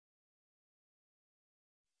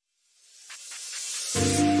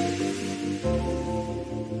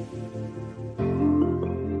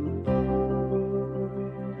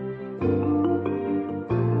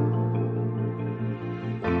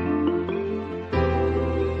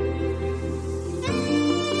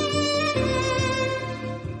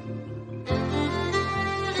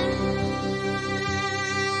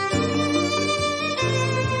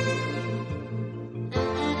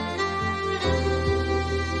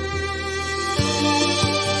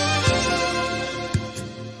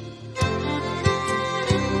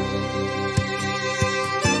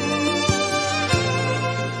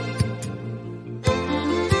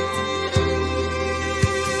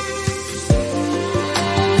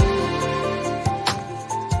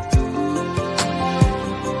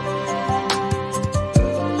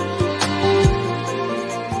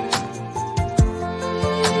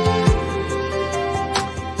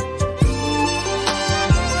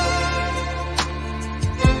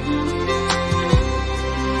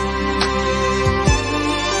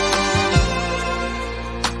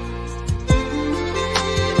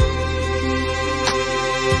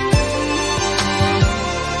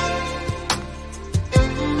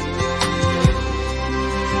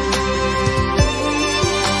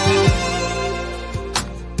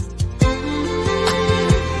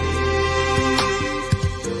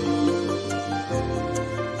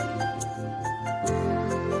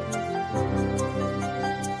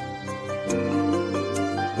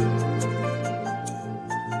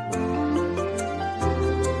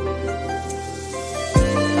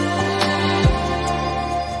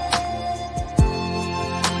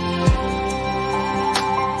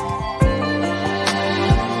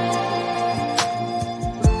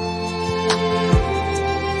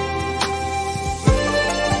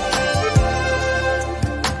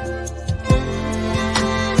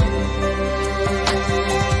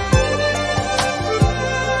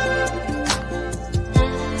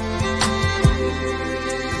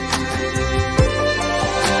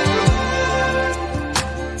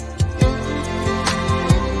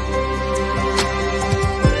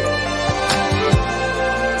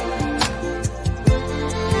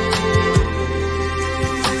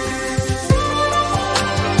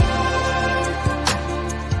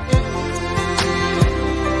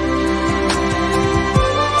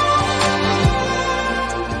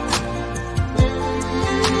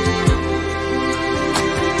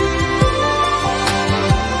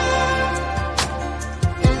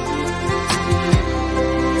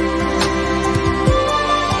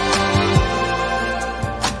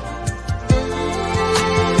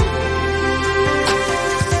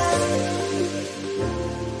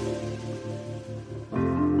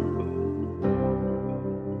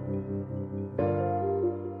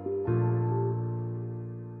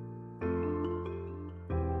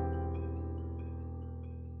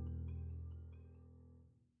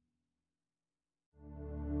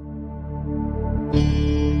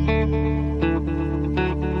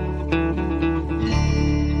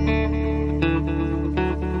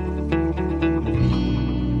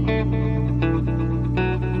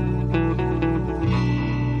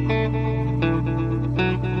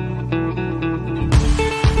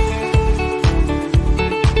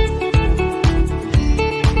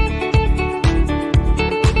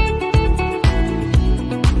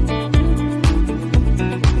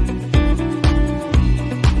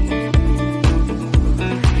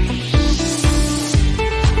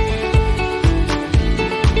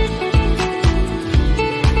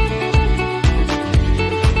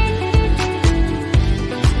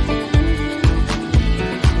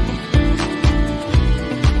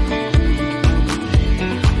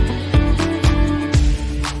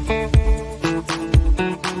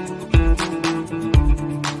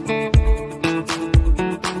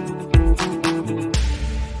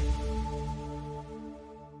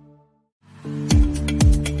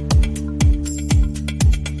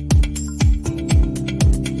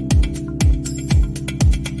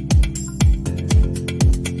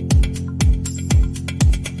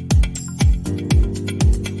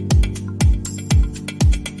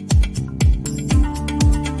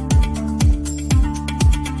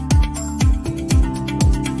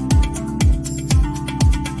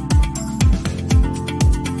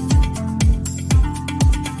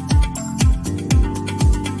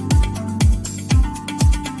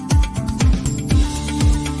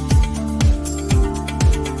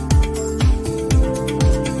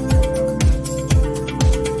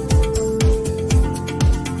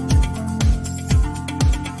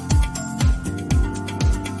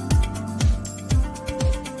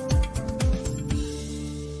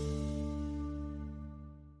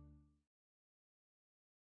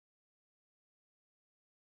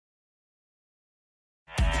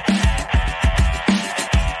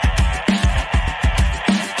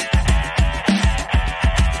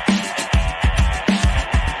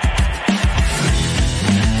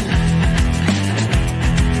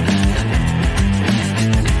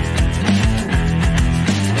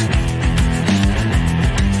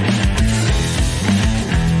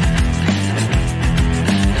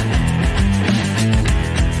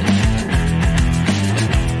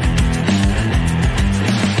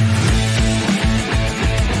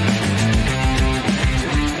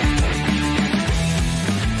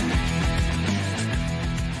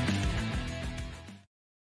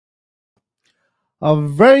A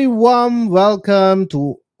very warm welcome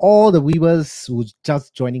to all the viewers who's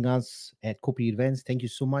just joining us at Kopi Events. Thank you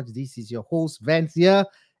so much. This is your host, Vance here.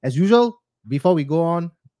 As usual, before we go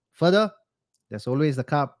on further, there's always the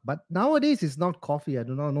cup. But nowadays, it's not coffee. I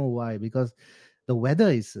do not know why, because the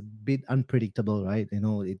weather is a bit unpredictable, right?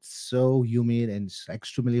 It's so humid and it's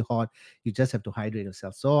extremely hot. You just have to hydrate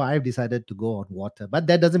yourself. So I've decided to go on water. But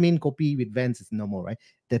that doesn't mean Kopi with Vance is no more, right?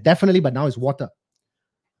 Definitely, but now it's water.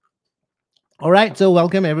 All right, so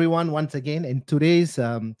welcome everyone once again. And today's,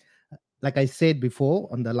 like I said before,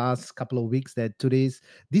 on the last couple of weeks, that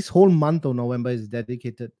this whole month of November is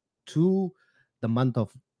dedicated to the month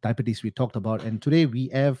of diabetes we talked about. And today we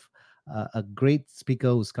have a great speaker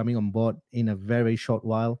who's coming on board in a very short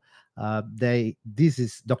while. This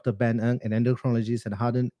is Dr. Ben Ng, an endocrinologist at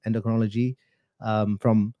Harden Endocrinology.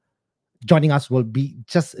 From joining us will be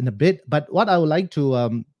just in a bit. But what I would like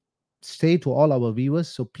to say to all our viewers,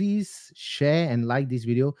 so please share and like this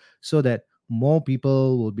video so that more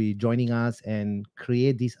people will be joining us and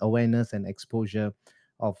create this awareness and exposure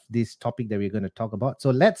of this topic that we're going to talk about. So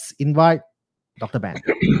let's invite Dr. Ben.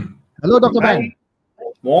 Hello, Dr. Hi. Ben.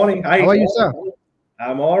 Morning. Hi. How are you, sir?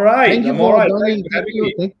 I'm all right. Thank you I'm all for right. joining. Thanks for Thank having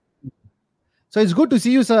you. me. So it's good to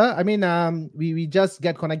see you, sir. I mean, we just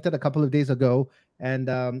get connected a couple of days ago, and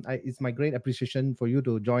it's my great appreciation for you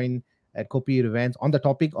to join at Kopi Events on the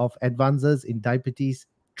topic of advances in diabetes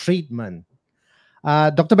treatment.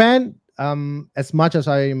 Dr. Ben, as much as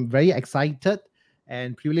I am very excited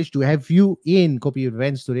and privileged to have you in Kopi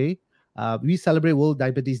Events today, we celebrate World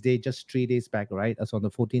Diabetes Day just 3 days back, right? As on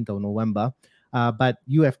the 14th of November. But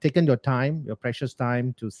you have taken your time, your precious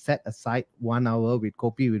time, to set aside 1 hour with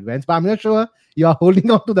Kopi Events. But I'm not sure you are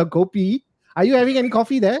holding on to the Kopi. Are you having any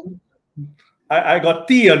coffee there? I got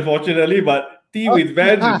tea, unfortunately, but tea Oh. with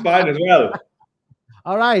Vans is fine as well.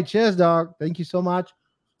 All right. Cheers, dog. Thank you so much.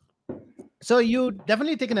 So you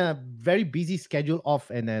definitely taken a very busy schedule off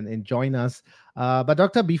and join us. But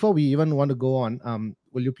doctor, before we even want to go on,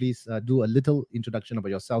 will you please do a little introduction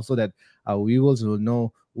about yourself so that our viewers will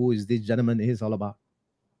know who is this gentleman is all about?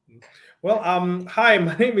 Well, hi,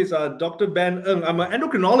 my name is Dr. Ben Ng. I'm an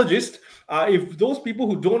endocrinologist. If those people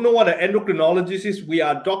who don't know what an endocrinologist is, we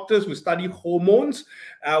are doctors who study hormones.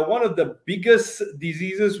 One of the biggest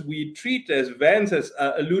diseases we treat, as Vance has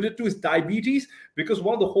alluded to, is diabetes, because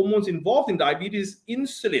one of the hormones involved in diabetes is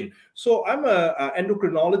insulin. So I'm an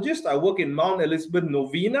endocrinologist. I work in Mount Elizabeth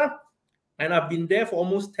Novena, and I've been there for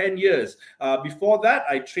almost 10 years. Before that,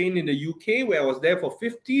 I trained in the UK, where I was there for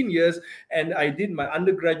 15 years, and I did my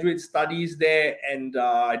undergraduate studies there, and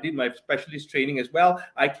I did my specialist training as well.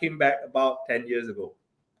 I came back about 10 years ago.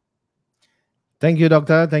 Thank you,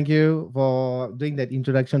 doctor. Thank you for doing that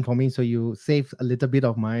introduction for me. So you saved a little bit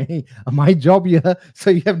of my my job here. So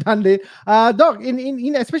you have done it, doc.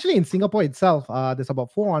 In especially in Singapore itself, there's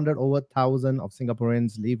about 400 over 1,000 of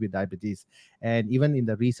Singaporeans live with diabetes, and even in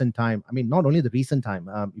the recent time, I mean, not only the recent time.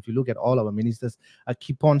 If you look at all our ministers,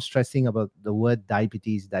 keep on stressing about the word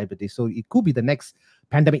diabetes, diabetes. So it could be the next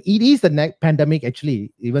pandemic. It is the next pandemic,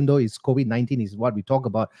 actually, even though it's COVID-19 is what we talk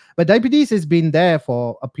about. But diabetes has been there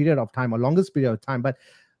for a period of time, a longest period of time. But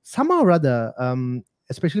somehow or other,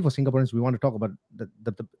 especially for Singaporeans, we want to talk about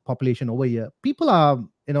the population over here. People are,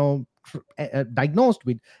 diagnosed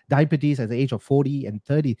with diabetes at the age of 40 and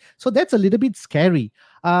 30. So that's a little bit scary.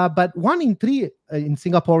 But 1 in 3 in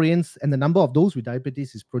Singaporeans, and the number of those with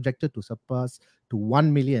diabetes is projected to surpass to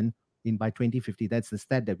 1 million in by 2050. That's the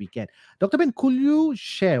stat that we get. Dr. Ben, could you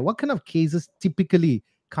share what kind of cases typically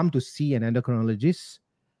come to see an endocrinologist?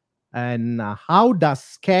 And how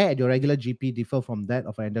does care at your regular GP differ from that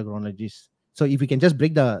of an endocrinologist? So if we can just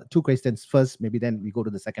break the two questions first, maybe then we go to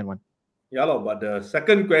the second one. Yeah, but the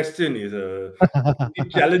second question is a pretty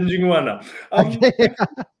challenging one. Okay.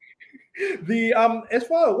 The As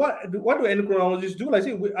far as what do endocrinologists do? Like I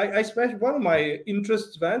say, I especially, one of my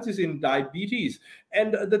interests, Vance, is in diabetes,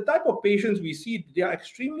 and the type of patients we see, they are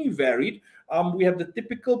extremely varied. We have the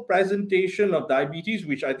typical presentation of diabetes,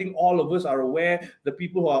 which I think all of us are aware. The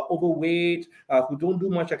people who are overweight, who don't do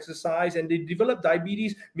much exercise, and they develop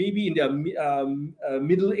diabetes maybe in their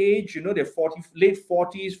middle age. They're late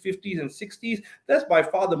 40s, 50s, and 60s. That's by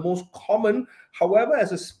far the most common. However,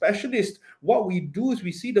 as a specialist, what we do is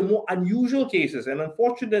we see the more unusual cases. And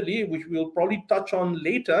unfortunately, which we'll probably touch on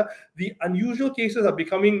later, the unusual cases are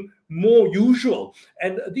becoming more usual.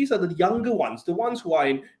 And these are the younger ones, the ones who are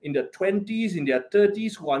in their 20s, in their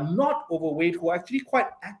 30s, who are not overweight, who are actually quite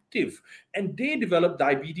active. And they develop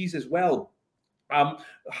diabetes as well. um,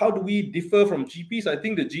 how do we differ from GPs? I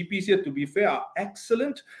think the GPs here, to be fair, are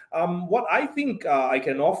excellent. What I think I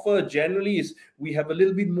can offer generally is we have a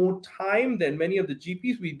little bit more time than many of the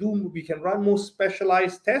GPs. We can run more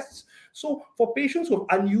specialized tests. So for patients with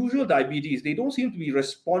unusual diabetes, they don't seem to be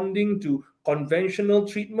responding to conventional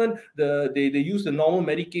treatment. They use the normal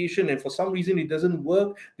medication, and for some reason it doesn't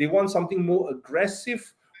work. They want something more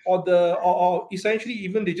aggressive, or essentially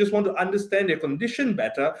even they just want to understand their condition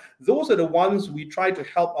better. Those are the ones we try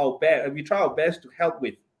our best to help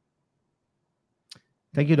with.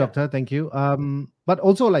 Thank you, Yeah. doctor. Thank you. But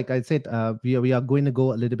also, like I said, we are going to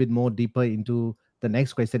go a little bit more deeper into the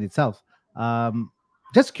next question itself. Um,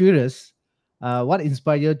 just curious, what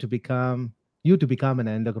inspired you to become an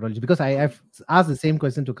endocrinologist? Because I've asked the same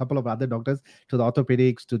question to a couple of other doctors, to the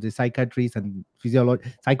orthopedics, to the psychiatrists and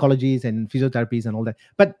psychologists and physiotherapists and all that.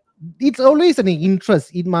 But it's always an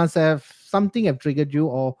interest. It must have something have triggered you,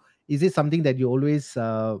 or is it something that you always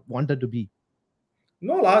wanted to be?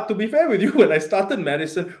 No, lah, to be fair with you, when I started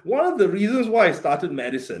medicine, one of the reasons why I started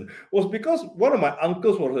medicine was because one of my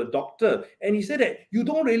uncles was a doctor, and he said that you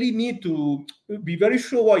don't really need to be very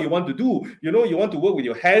sure what you want to do. You want to work with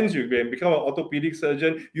your hands, you can become an orthopedic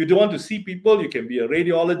surgeon. You don't want to see people, you can be a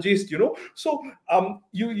radiologist. So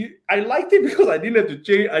I liked it because I didn't have to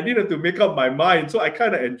change, I didn't have to make up my mind. So I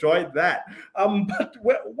kind of enjoyed that. But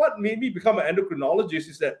what made me become an endocrinologist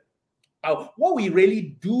is that what we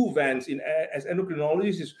really do, Vance, as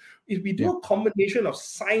endocrinologists is we Yeah. do a combination of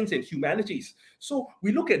science and humanities. So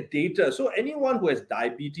we look at data. So anyone who has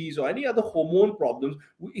diabetes or any other hormone problems,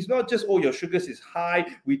 it's not just, oh, your sugars is high,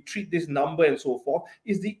 we treat this number and so forth.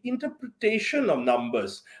 It's the interpretation of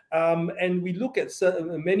numbers. And we look at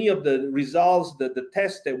many of the results, the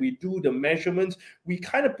tests that we do, the measurements, we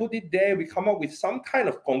kind of put it there, we come up with some kind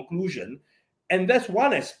of conclusion. And that's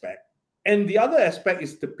one aspect. And the other aspect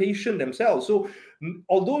is the patient themselves. So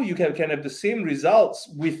although you can have the same results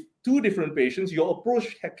with two different patients, your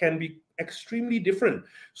approach can be extremely different.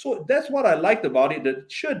 So that's what I liked about it, the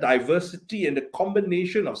sheer diversity and the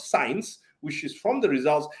combination of science, which is from the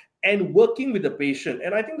results, and working with the patient.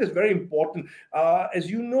 And I think that's very important. As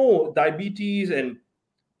you know, diabetes and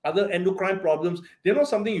other endocrine problems, they're not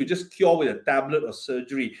something you just cure with a tablet or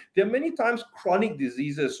surgery. They're many times chronic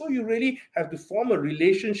diseases. So you really have to form a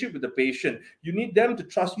relationship with the patient. You need them to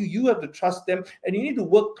trust you, you have to trust them, and you need to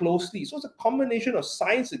work closely. So it's a combination of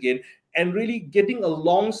science again and really getting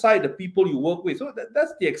alongside the people you work with. So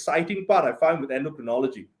that's the exciting part I find with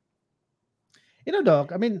endocrinology.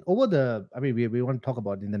 Doc, I mean, we want to talk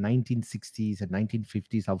about in the 1960s and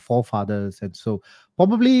 1950s, our forefathers. And so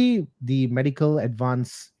probably the medical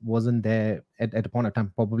advance wasn't there at a point of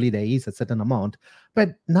time. Probably there is a certain amount.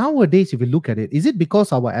 But nowadays, if you look at it, is it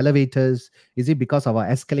because our elevators? Is it because our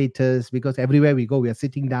escalators? Because everywhere we go, we are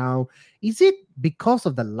sitting down. Is it because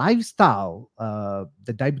of the lifestyle?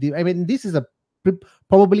 The diabetes? I mean, this is p-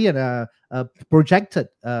 probably a projected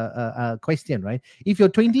question, right? If you're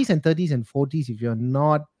 20s and 30s and 40s, if you're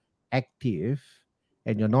not active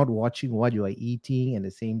and you're not watching what you are eating, at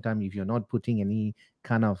the same time, if you're not putting any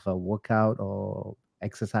kind of workout or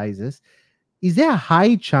exercises, is there a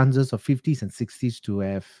high chances of 50s and 60s to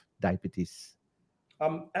have diabetes?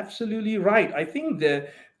 Absolutely right. I think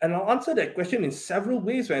and I'll answer that question in several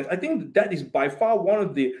ways, man. I think that is by far one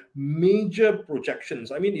of the major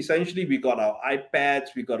projections. I mean, essentially, we got our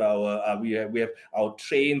iPads, we have our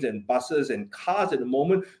trains and buses and cars at the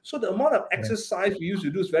moment. So the amount of Correct. exercise we used to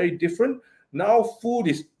do is very different. Now food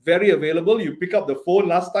is very available. You pick up the phone.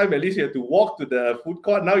 Last time, at least you had to walk to the food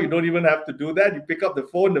court. Now you don't even have to do that. You pick up the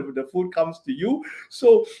phone, the food comes to you.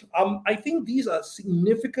 So I think these are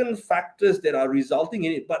significant factors that are resulting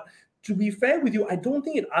in it. But to be fair with you, I don't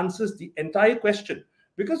think it answers the entire question.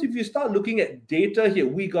 Because if you start looking at data here,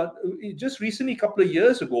 we got just recently, a couple of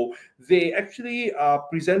years ago, they actually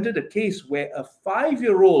presented a case where a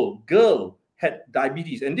 5-year-old girl had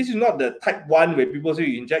diabetes. And this is not the type 1 where people say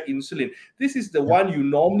you inject insulin. This is the Yeah. one you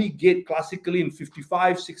normally get classically in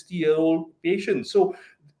 55, 60-year-old patients. So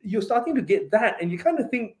you're starting to get that. And you kind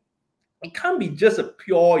of think, it can't be just a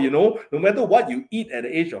pure, no matter what you eat at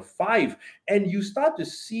the age of 5. And you start to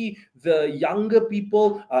see the younger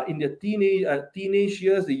people in their teenage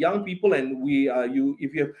years, the young people, and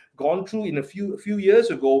if you have gone through in a few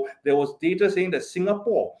years ago, there was data saying that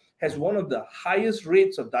Singapore has one of the highest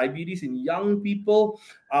rates of diabetes in young people,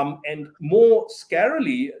 and more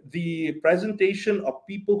scarily, the presentation of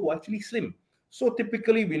people who actually slim. So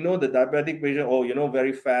typically, we know the diabetic patient, oh,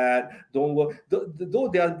 very fat, don't work. Though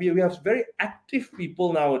we have very active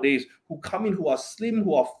people nowadays who come in, who are slim,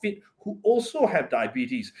 who are fit, who also have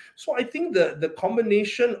diabetes. So I think the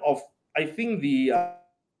combination of, I think the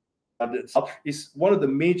is one of the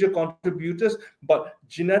major contributors, but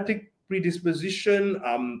genetic predisposition,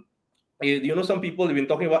 some people have been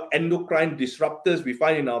talking about endocrine disruptors we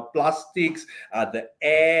find in our plastics, the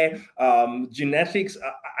air, genetics.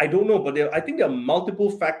 I don't know, but I think there are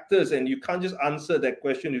multiple factors, and you can't just answer that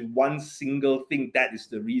question with one single thing. That is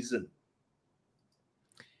the reason.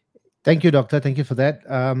 Thank you, doctor. Thank you for that.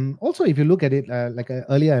 Also, if you look at it, like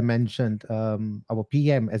earlier I mentioned, our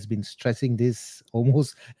PM has been stressing this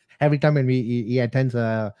almost every time when he attends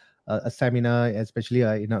a seminar, especially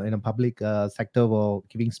in a public sector or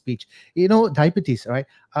giving speech. Diabetes, right?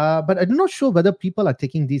 But I'm not sure whether people are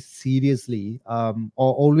taking this seriously, or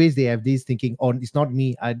always they have this thinking, "Oh, it's not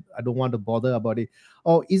me. I don't want to bother about it."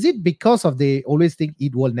 Or is it because of they always think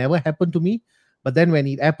it will never happen to me? But then when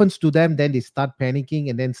it happens to them, then they start panicking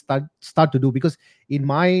and then start to do, because in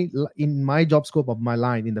my job scope of my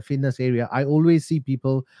line in the fitness area, I always see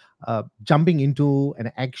people jumping into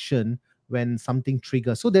an action when something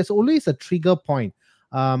triggers. So there's always a trigger point.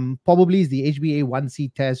 Probably is the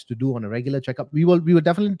HbA1c test to do on a regular checkup. We will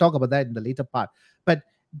definitely talk about that in the later part. But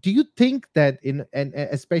do you think that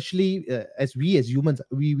especially as humans,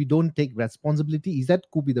 we don't take responsibility? Is that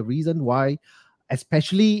could be the reason why,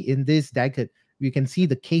 especially in this decade, we can see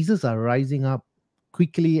the cases are rising up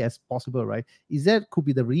quickly as possible, right? Is that could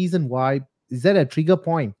be the reason why? Is that a trigger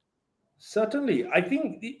point? Certainly, I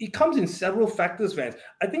think it comes in several factors, Vance.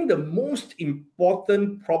 I think the most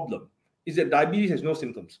important problem is that diabetes has no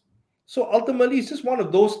symptoms. So ultimately, it's just one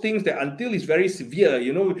of those things that until it's very severe,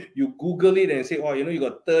 you Google it and say, oh, you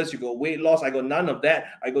got thirst, you got weight loss. I got none of that.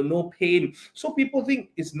 I got no pain. So people think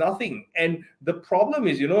it's nothing. And the problem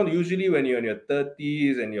is, usually when you're in your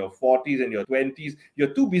 30s and your 40s and your 20s,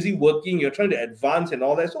 you're too busy working, you're trying to advance and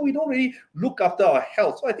all that. So we don't really look after our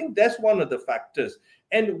health. So I think that's one of the factors.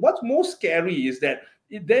 And what's most scary is that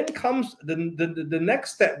it then comes the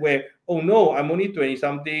next step where, oh no, I'm only 20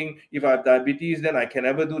 something. If I have diabetes, then I can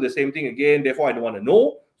never do the same thing again. Therefore, I don't want to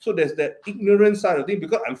know. So there's that ignorance side of thing.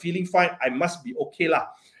 Because I'm feeling fine, I must be okay lah.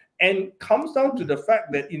 And comes down to the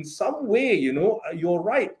fact that in some way, you're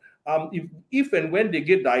right. If and when they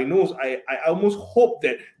get diagnosed, I almost hope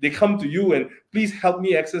that they come to you and please help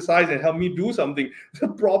me exercise and help me do something. The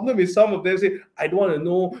problem is some of them say, I don't want to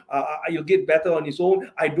know, you'll get better on its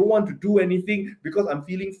own. I don't want to do anything because I'm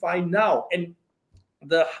feeling fine now. And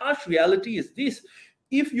the harsh reality is this: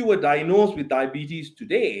 if you were diagnosed with diabetes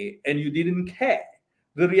today and you didn't care,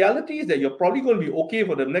 the reality is that you're probably going to be okay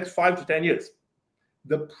for the next 5 to 10 years.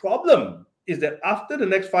 The problem is that after the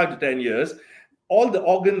next 5 to 10 years, all the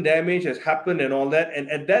organ damage has happened and all that. And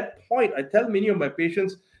at that point, I tell many of my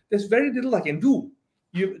patients, there's very little I can do.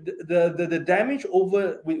 The damage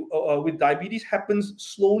with diabetes happens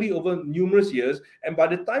slowly over numerous years, and by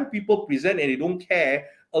the time people present and they don't care,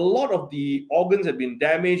 a lot of the organs have been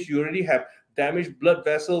damaged. You already have damaged blood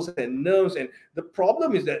vessels and nerves, and the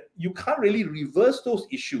problem is that you can't really reverse those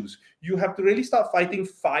issues. You have to really start fighting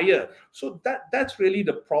fire. So that's really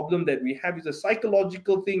the problem that we have. Is a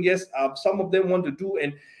psychological thing. Yes, some of them want to do,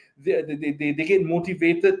 and they get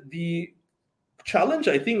motivated. The challenge,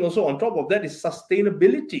 I think, also on top of that is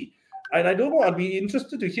sustainability. And I don't know, I'd be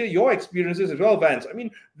interested to hear your experiences as well, Vance. I mean,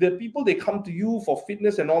 the people, they come to you for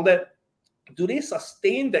fitness and all that. Do they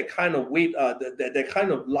sustain that kind of weight, that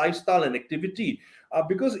kind of lifestyle and activity?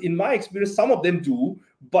 Because in my experience, some of them do,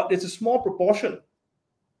 but it's a small proportion.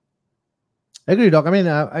 Agree, doc. I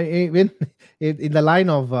mean, when in the line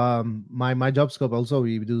of my job scope, also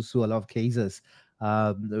we do see a lot of cases.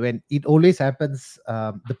 When it always happens,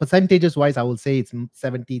 the percentages wise, I will say it's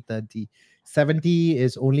 70-30. 70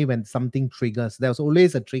 is only when something triggers. There's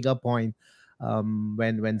always a trigger point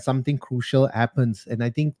when something crucial happens, and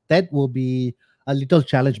I think that will be a little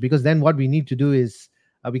challenge, because then what we need to do is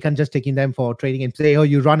we can't just taking them for training and say, oh,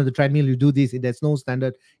 you run on the treadmill, you do this. There's no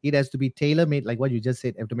standard. It has to be tailor made, like what you just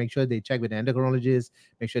said. Have to make sure they check with the endocrinologist,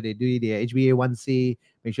 make sure they do their HbA1c,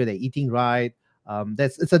 make sure they're eating right.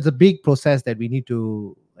 It's a big process that we need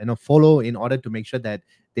to follow in order to make sure that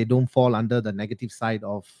they don't fall under the negative side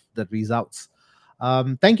of the results.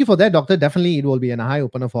 Thank you for that, doctor. Definitely, it will be an eye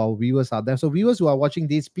opener for our viewers out there. So, viewers who are watching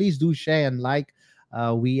this, please do share and like.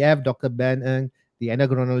 We have Dr. Ben Ng, the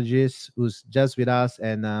endocrinologist, who's just with us,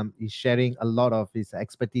 and he's sharing a lot of his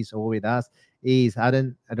expertise over with us. He is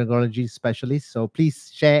an endocrinology specialist. So,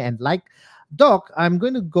 please share and like. Doc, I'm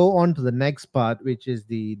going to go on to the next part, which is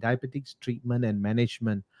the diabetics treatment and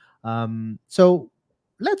management. So,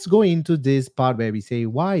 let's go into this part where we say,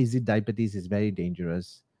 why is it diabetes is very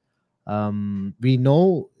dangerous? We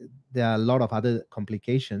know there are a lot of other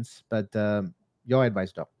complications, but your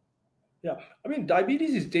advice, doc. Yeah, I mean,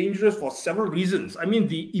 diabetes is dangerous for several reasons. I mean,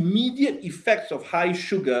 the immediate effects of high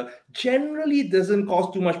sugar generally doesn't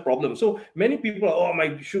cause too much problem. So many people are, oh,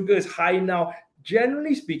 my sugar is high now.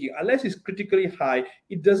 Generally speaking, unless it's critically high,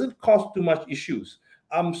 it doesn't cause too much issues.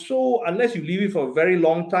 So unless you leave it for a very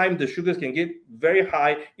long time, the sugars can get very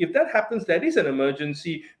high. If that happens, that is an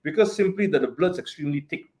emergency because simply that the blood's extremely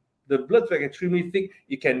thick. The blood's like extremely thick,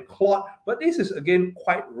 it can clot, but this is again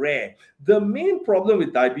quite rare. The main problem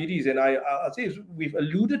with diabetes, and I'll say we've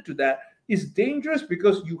alluded to that, is dangerous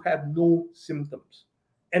because you have no symptoms.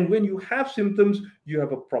 And when you have symptoms, you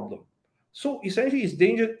have a problem. So essentially, it's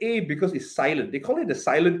dangerous, A, because it's silent. They call it the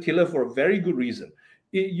silent killer for a very good reason.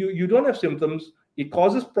 You don't have symptoms, it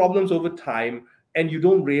causes problems over time, and you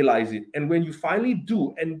don't realize it. And when you finally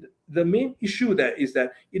do, and the main issue there is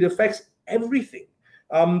that it affects everything.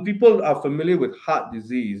 People are familiar with heart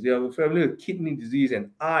disease, they are familiar with kidney disease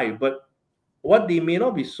and eye, but what they may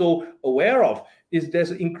not be so aware of is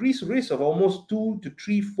there's an increased risk of almost 2 to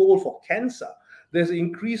 3 fold for cancer. There's an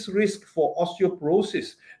increased risk for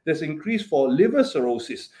osteoporosis. There's increase for liver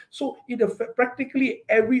cirrhosis. So it affects practically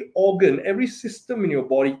every organ, every system in your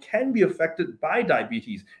body can be affected by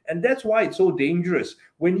diabetes. And that's why it's so dangerous.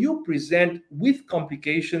 When you present with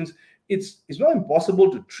complications, it's not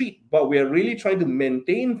impossible to treat, but we are really trying to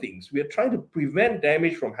maintain things. We are trying to prevent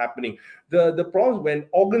damage from happening. The problem when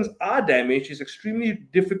organs are damaged is extremely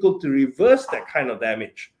difficult to reverse that kind of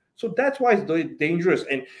damage. So that's why it's dangerous.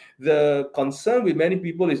 And the concern with many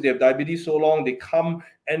people is they have diabetes so long, they come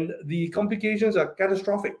and the complications are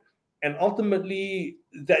catastrophic. And ultimately,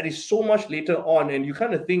 that is so much later on. And you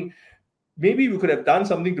kind of think maybe we could have done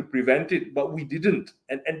something to prevent it, but we didn't.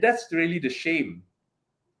 And that's really the shame.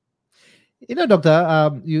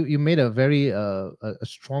 Doctor, you made a very a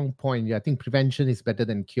strong point. Yeah, I think prevention is better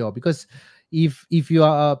than cure, because if you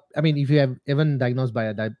are, I mean, if you have even diagnosed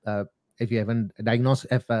by if you haven't diagnosed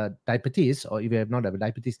of diabetes, or if you have not have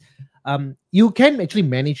diabetes, you can actually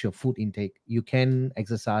manage your food intake. You can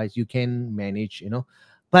exercise. You can manage.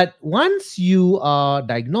 But once you are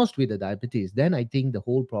diagnosed with the diabetes, then I think the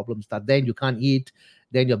whole problem starts. Then you can't eat.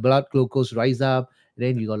 Then your blood glucose rise up,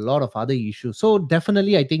 then you got a lot of other issues. So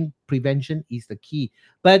definitely I think prevention is the key.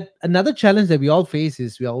 But another challenge that we all face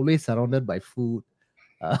is we are always surrounded by food,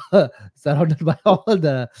 surrounded by all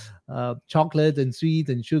the chocolates and sweets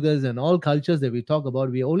and sugars and all cultures that we talk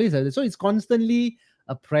about. We always have it. So it's constantly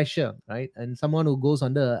a pressure, right? And someone who goes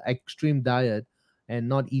under extreme diet and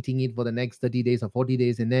not eating it for the next 30 days or 40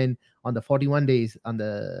 days, and then on the 41 days on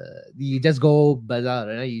the you just go bizarre,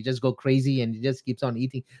 right? You just go crazy and you just keeps on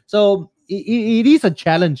eating. So it is a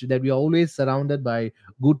challenge that we are always surrounded by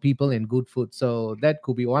good people and good food. So that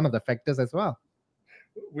could be one of the factors as well.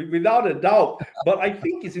 Without a doubt. But I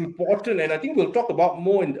think it's important, and I think we'll talk about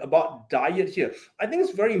more about diet here. I think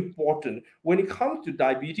it's very important when it comes to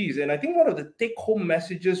diabetes, and I think one of the take-home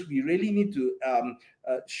messages we really need to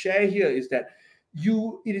share here is that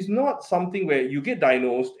it is not something where you get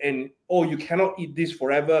diagnosed and oh, you cannot eat this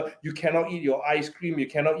forever, you cannot eat your ice cream, you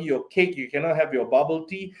cannot eat your cake, you cannot have your bubble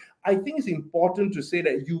tea. I think it's important to say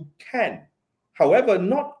that you can, however,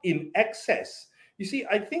 not in excess. You see,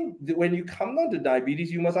 I think that when you come down to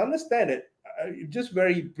diabetes, you must understand it. Just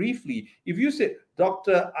very briefly, if you say,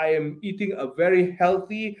 Doctor, I am eating a very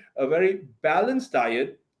healthy, a very balanced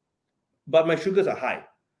diet, but my sugars are high,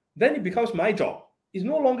 then it becomes my job. It's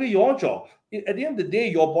no longer your job. At the end of the day,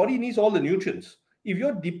 your body needs all the nutrients. If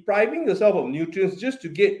you're depriving yourself of nutrients just to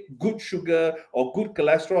get good sugar or good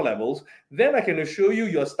cholesterol levels, then I can assure you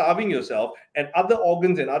you're starving yourself, and other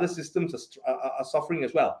organs and other systems are suffering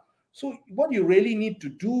as well. So, what you really need to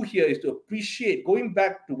do here is to appreciate, going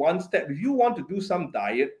back to one step. If you want to do some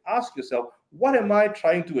diet, ask yourself, what am I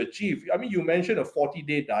trying to achieve? I mean, you mentioned a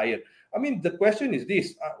 40-day diet. I mean, the question is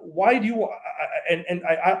this: why do you?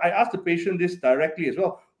 I asked the patient this directly as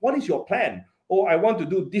well. What is your plan? Oh, I want to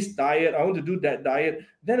do this diet. I want to do that diet.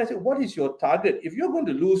 Then I said, what is your target? If you're going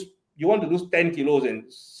to lose, you want to lose 10 kilos, and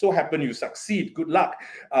so happen you succeed. Good luck.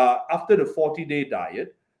 After the 40-day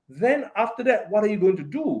diet, then after that, what are you going to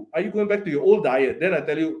do? Are you going back to your old diet? Then I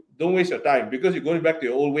tell you, don't waste your time because you're going back to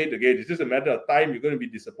your old weight again. It's just a matter of time. You're going to be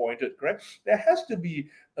disappointed, correct? There has to be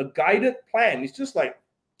a guided plan. It's just like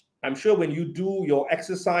I'm sure when you do your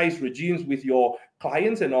exercise regimes with your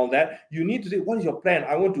clients and all that, you need to say, what is your plan?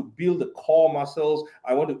 I want to build the core muscles.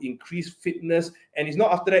 I want to increase fitness. And it's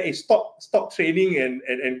not after that, hey, stop training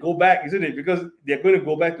and go back, isn't it? Because they're going to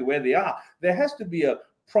go back to where they are. There has to be a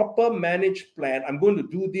proper managed plan. I'm going to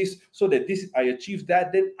do this so that I achieve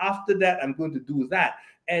that. Then after that, I'm going to do that.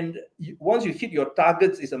 And once you hit your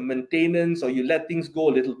targets, it's a maintenance or you let things go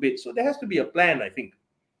a little bit. So there has to be a plan, I think.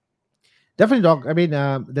 Definitely, Doc. I mean,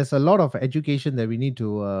 there's a lot of education that we need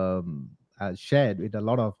to share with a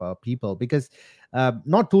lot of people because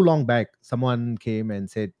not too long back, someone came and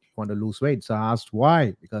said, "You want to lose weight?" So I asked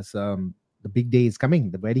why, because the big day is coming,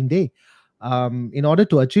 the wedding day. In order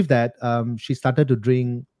to achieve that, she started to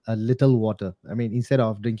drink a little water. I mean, instead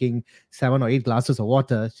of drinking 7 or 8 glasses of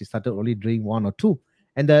water, she started only drinking one or two.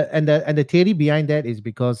 And the theory behind that is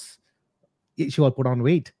because she will put on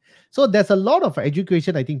weight. So there's a lot of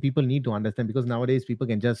education I think people need to understand, because nowadays people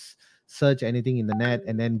can just search anything in the net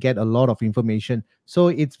and then get a lot of information. So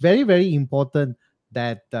it's very, very important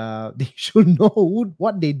that they should know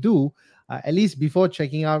what they do, at least before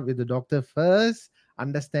checking out with the doctor first,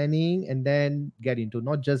 understanding, and then get into,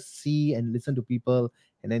 not just see and listen to people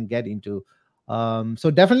and then get into.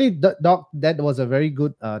 So definitely, doc, that was a very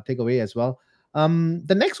good takeaway as well.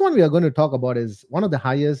 The next one we are going to talk about is one of the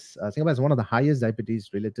highest. Singapore has one of the highest diabetes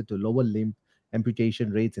related to lower limb amputation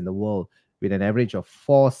rates in the world, with an average of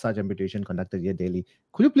 4 such amputation conducted year daily.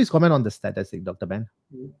 Could you please comment on the statistic, Dr. Ben?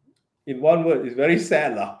 In one word, it's very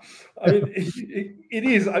sad lah. I mean, it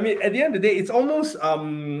is. I mean, at the end of the day, it's almost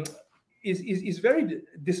is very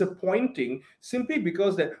disappointing, simply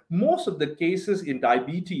because that most of the cases in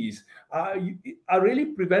diabetes are really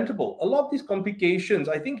preventable. A lot of these complications,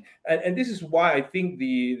 I think, and this is why I think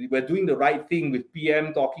we're doing the right thing with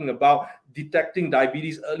PM talking about detecting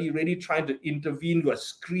diabetes early, really trying to intervene. We're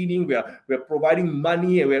screening, we're providing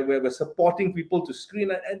money, and we're supporting people to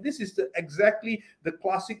screen. And this is exactly the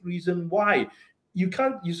classic reason why.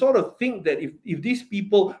 You sort of think that if these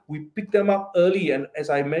people, we pick them up early, and as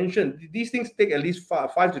I mentioned, these things take at least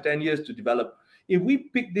 5 to 10 years to develop. If we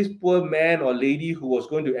pick this poor man or lady who was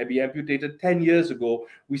going to be amputated 10 years ago,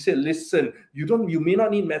 we said, listen, you may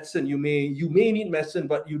not need medicine, you may need medicine,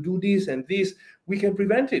 but you do this and this, we can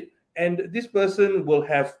prevent it. And this person will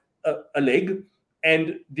have a leg,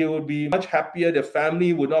 and they will be much happier. Their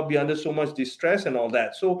family would not be under so much distress and all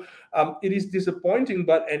that. So it is disappointing,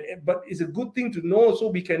 but it's a good thing to know, so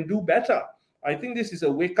we can do better. I think this is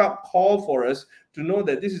a wake up call for us to know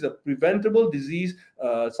that this is a preventable disease,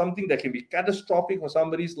 something that can be catastrophic for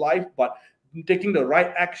somebody's life, but taking the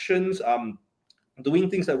right actions,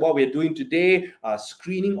 doing things like what we're doing today,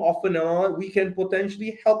 screening often and all, we can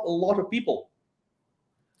potentially help a lot of people.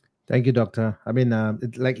 Thank you, doctor. I mean,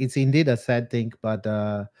 it's indeed a sad thing, but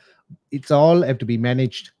it's all have to be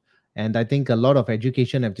managed, and I think a lot of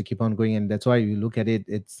education have to keep on going, and that's why you look at it.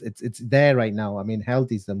 It's there right now. I mean,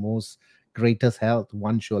 health is the most greatest health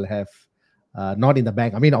one should have. Not in the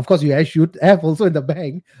bank. I mean, of course, you should have also in the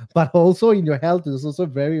bank, but also in your health is also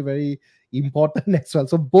very, very important as well.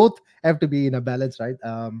 So both have to be in a balance, right?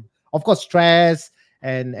 Of course, stress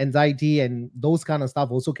and anxiety and those kind of stuff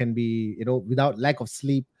also can be, without lack of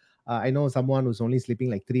sleep. I know someone who's only sleeping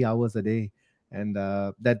like 3 hours a day, and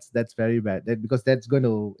that's very bad. Because that's going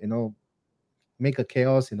to make a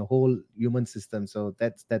chaos in the whole human system. So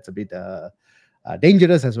that's a bit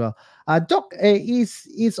dangerous as well. Doc,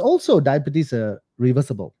 is also diabetes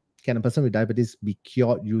reversible? Can a person with diabetes be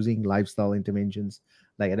cured using lifestyle interventions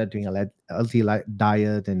like adapting a healthy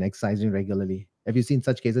diet and exercising regularly? Have you seen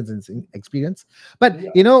such cases in experience? But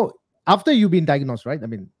Yeah. after you've been diagnosed, right? I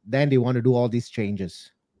mean, then they want to do all these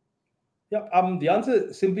changes. Yeah, the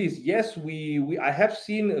answer simply is yes. We I have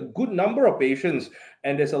seen a good number of patients,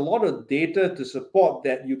 and there's a lot of data to support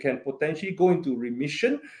that you can potentially go into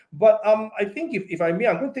remission. But I think if I may,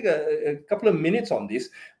 I'm going to take a couple of minutes on this.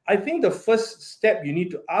 I think the first step you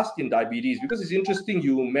need to ask in diabetes, because it's interesting,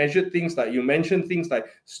 you measure things like, you mentioned things like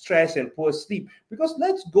stress and poor sleep. Because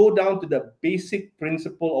let's go down to the basic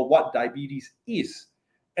principle of what diabetes is.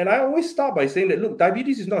 And I always start by saying that, look,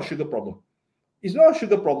 diabetes is not a sugar problem. It's not a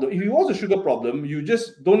sugar problem. If it was a sugar problem, you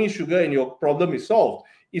just don't eat sugar and your problem is solved.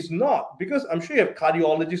 It's not, because I'm sure you have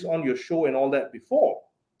cardiologists on your show and all that before.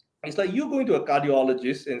 It's like you going to a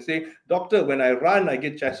cardiologist and say, doctor, when I run, I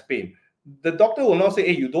get chest pain. The doctor will not say,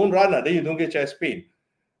 hey, you don't run, then you don't get chest pain.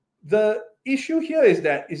 The issue here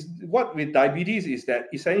is what with diabetes is that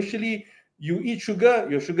essentially you eat sugar,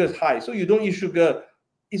 your sugar is high. So you don't eat sugar.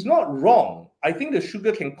 It's not wrong. I think the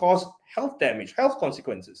sugar can cause health damage, health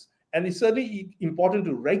consequences. And it's certainly important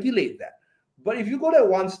to regulate that. But if you go that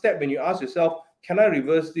one step and you ask yourself, can I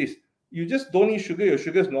reverse this? You just don't eat sugar, your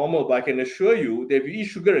sugar is normal, but I can assure you that if you eat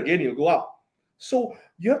sugar again, you'll go up. So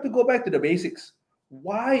you have to go back to the basics.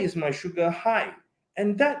 Why is my sugar high?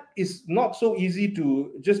 And that is not so easy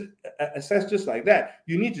to just assess just like that.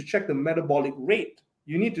 You need to check the metabolic rate.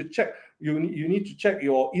 You need to check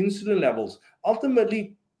your insulin levels.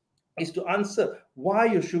 Ultimately, is to answer why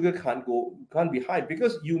your sugar can't be high,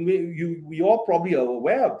 because we all probably are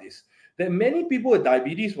aware of this, that many people with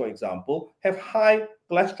diabetes, for example, have high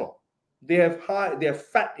cholesterol. they have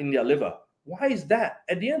fat in their liver. Why is that?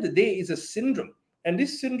 At the end of the day, it's a syndrome, and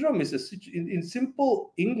this syndrome is in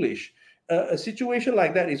simple English. A situation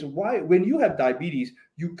like that is why when you have diabetes,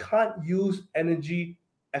 you can't use energy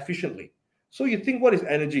efficiently. So you think, what is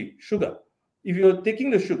energy? Sugar. If you're taking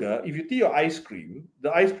the sugar, if you take your ice cream,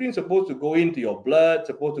 the ice cream is supposed to go into your blood,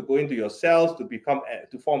 supposed to go into your cells to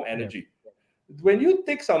to form Yeah. energy. When you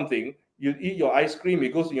take something, you eat your ice cream,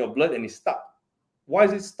 it goes in your blood and it's stuck. Why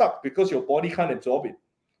is it stuck? Because your body can't absorb it.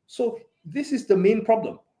 So this is the main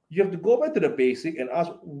problem. You have to go back to the basic and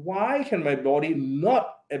ask, why can my body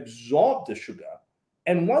not absorb the sugar?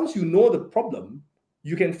 And once you know the problem,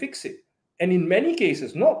 you can fix it. And in many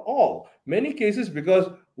cases, not all, many cases, because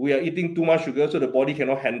we are eating too much sugar, so the body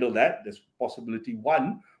cannot handle that. That's possibility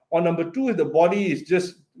one. Or number two is the body is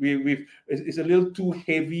just it's a little too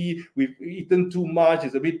heavy. We've eaten too much.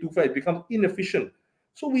 It's a bit too fat. It becomes inefficient.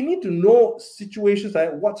 So we need to know situations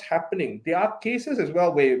like what's happening. There are cases as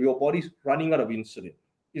well where your body's running out of insulin.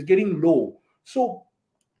 It's getting low. So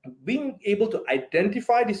being able to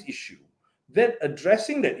identify this issue, then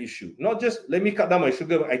addressing that issue, not just let me cut down my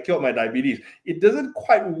sugar, I cured my diabetes. It doesn't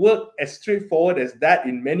quite work as straightforward as that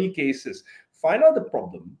in many cases. Find out the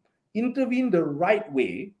problem, intervene the right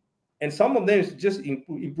way, and some of them is just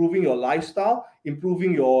improving your lifestyle,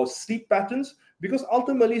 improving your sleep patterns, because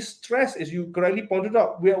ultimately stress, as you correctly pointed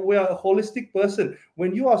out, we are a holistic person.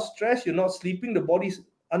 When you are stressed, you're not sleeping, the body's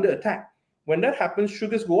under attack. When that happens,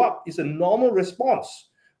 sugars go up. It's a normal response.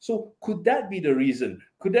 So could that be the reason?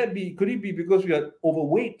 Could it be because we are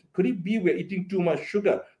overweight? Could it be we're eating too much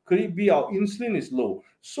sugar? Could it be our insulin is low?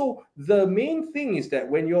 So the main thing is that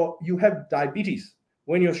when you have diabetes,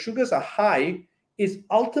 when your sugars are high, is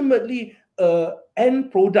ultimately a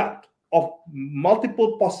end product of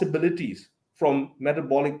multiple possibilities, from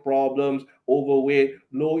metabolic problems, overweight,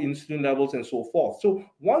 low insulin levels, and so forth. So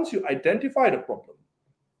once you identify the problem,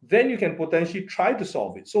 then you can potentially try to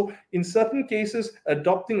solve it. So, in certain cases,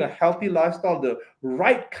 adopting a healthy lifestyle, the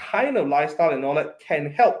right kind of lifestyle, and all that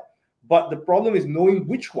can help. But the problem is knowing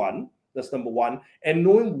which one, that's number one, and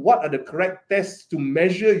knowing what are the correct tests to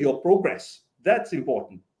measure your progress. That's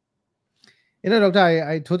important. Doctor,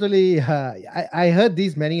 I totally, I heard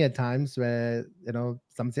these many a times where,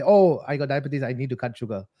 some say, oh, I got diabetes, I need to cut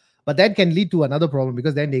sugar. But that can lead to another problem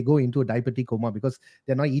because then they go into a diabetic coma because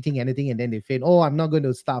they're not eating anything and then they faint. Oh, I'm not going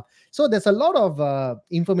to stop. So there's a lot of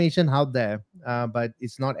information out there, but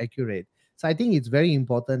it's not accurate. So I think it's very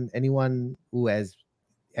important. Anyone who have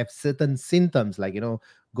certain symptoms like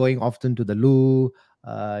going often to the loo,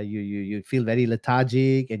 you feel very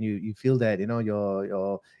lethargic, and you feel that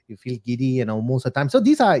you feel giddy and most of the time. So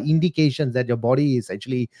these are indications that your body is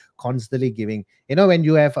actually constantly giving. When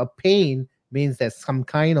you have a pain, means there's some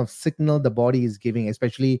kind of signal the body is giving,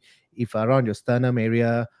 especially if around your sternum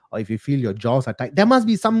area, or if you feel your jaws are tight. There must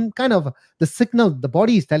be some kind of the signal the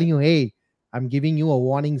body is telling you, hey, I'm giving you a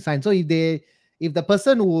warning sign. So if the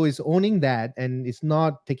person who is owning that and is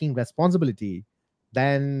not taking responsibility,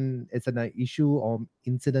 then it's an issue or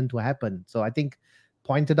incident to happen. So I think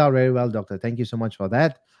pointed out very well, doctor. Thank you so much for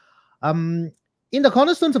that. um, in the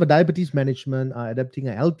cornerstones of a diabetes management are adapting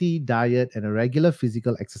a healthy diet and a regular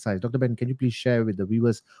physical exercise. Dr. Ben, can you please share with the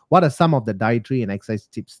viewers what are some of the dietary and exercise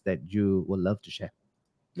tips that you would love to share?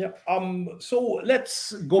 Yeah. So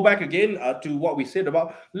let's go back again to what we said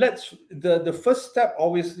about. The first step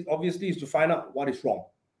obviously is to find out what is wrong.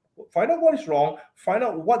 Find out what is wrong. Find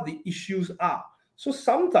out what the issues are. So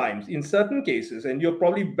sometimes, in certain cases, and you're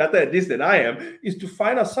probably better at this than I am, is to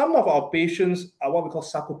find out some of our patients are what we call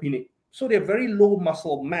sarcopenic. So they're very low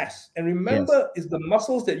muscle mass. And Yes. remember, it's the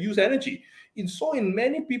muscles that use energy. In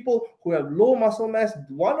many people who have low muscle mass,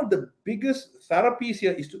 one of the biggest therapies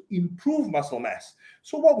here is to improve muscle mass.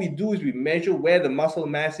 So what we do is we measure where the muscle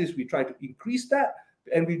mass is, we try to increase that,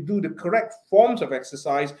 and we do the correct forms of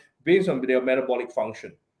exercise based on their metabolic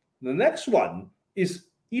function. The next one is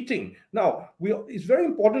eating. Now, it's very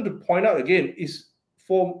important to point out again, is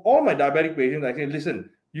for all my diabetic patients, I say, listen,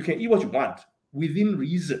 you can eat what you want within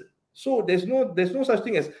reason. So there's no such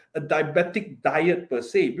thing as a diabetic diet per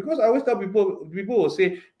se, because I always tell people will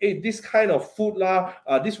say, hey, this kind of food lah,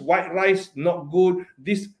 this white rice not good,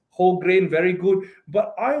 this whole grain very good.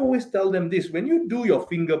 But I always tell them this: when you do your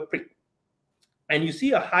finger prick and you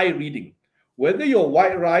see a high reading, whether you're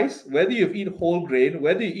white rice, whether you eat whole grain,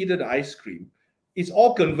 whether you eat an ice cream, it's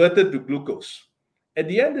all converted to glucose. At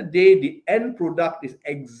the end of the day, the end product is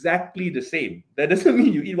exactly the same. That doesn't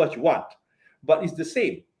mean you eat what you want, but it's the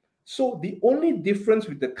same. So the only difference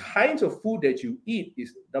with the kinds of food that you eat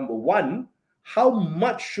is, number one, how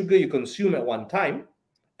much sugar you consume at one time,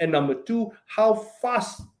 and number two, how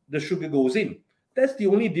fast the sugar goes in. That's the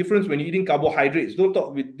only difference when you're eating carbohydrates. Don't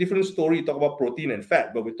talk with different story, talk about protein and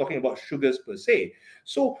fat, but we're talking about sugars per se.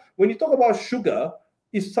 So when you talk about sugar,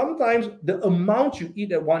 is sometimes the amount you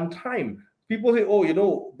eat at one time. People say,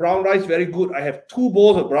 oh, brown rice, very good. I have 2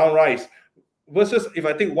 bowls of brown rice. Versus if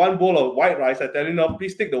I take 1 bowl of white rice, I tell you now,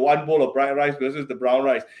 please take the 1 bowl of bright rice versus the brown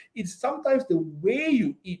rice. It's sometimes the way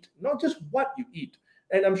you eat, not just what you eat.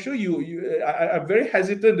 And I'm sure I'm very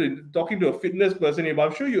hesitant in talking to a fitness person here, but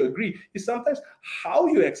I'm sure you agree. It's sometimes how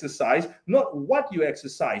you exercise, not what you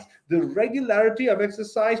exercise. The regularity of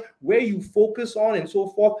exercise, where you focus on, and so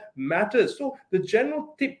forth matters. So the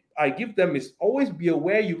general tip I give them is always be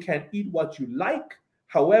aware you can eat what you like.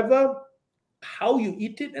 However, how you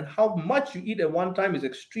eat it and how much you eat at one time is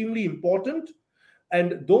extremely important.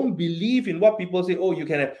 And don't believe in what people say, oh, you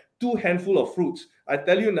can have 2 handful of fruits. I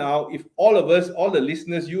tell you now, if all of us, all the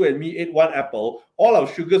listeners, you and me ate 1 apple, all our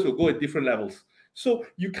sugars will go at different levels. So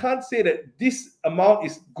you can't say that this amount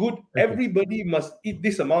is good. Okay. Everybody must eat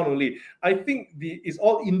this amount only. I think it's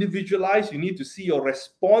all individualized. You need to see your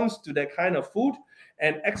response to that kind of food.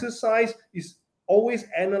 And exercise is always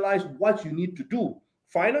analyze what you need to do.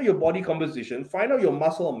 Find out your body composition, find out your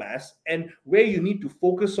muscle mass, and where you need to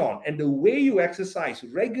focus on. And the way you exercise,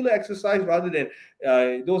 regular exercise rather than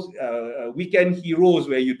those weekend heroes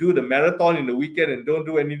where you do the marathon in the weekend and don't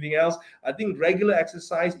do anything else. I think regular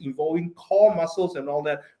exercise involving core muscles and all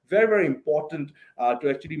that, very, very important to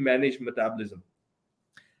actually manage metabolism.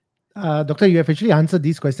 Doctor, you have actually answered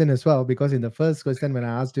this question as well, because in the first question when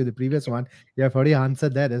I asked you the previous one, you have already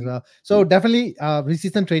answered that as well. So definitely,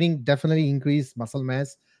 resistant training definitely increase muscle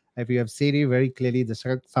mass. If you have said it very clearly, the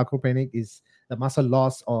sarcopenic is the muscle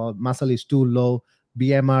loss or muscle is too low,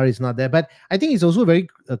 BMR is not there. But I think it's also very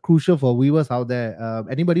crucial for viewers out there.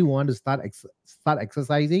 Anybody who want to start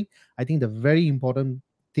exercising, I think the very important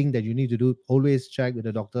thing that you need to do, always check with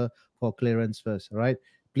the doctor for clearance first. Right,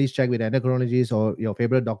 please check with endocrinologists or your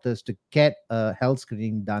favorite doctors to get a health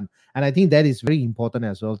screening done. And I think that is very important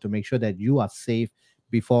as well, to make sure that you are safe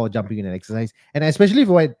before jumping in an exercise. And especially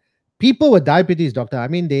for people with diabetes, doctor. I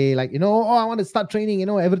mean, they like, oh, I want to start training,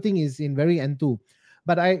 everything is in very N2.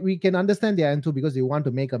 But we can understand their N2 because they want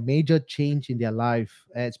to make a major change in their life,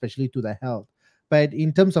 especially to the health. But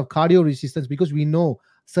in terms of cardio resistance, because we know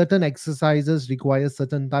certain exercises require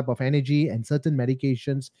certain type of energy and certain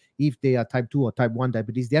medications, if they are type 2 or type 1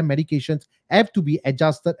 diabetes, their medications have to be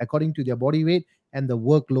adjusted according to their body weight and the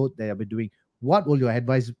workload they are doing. What will your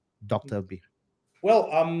advice, doctor, be? Well,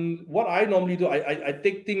 what I normally do, I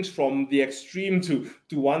take things from the extreme to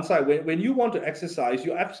one side. When you want to exercise,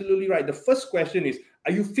 you're absolutely right. The first question is,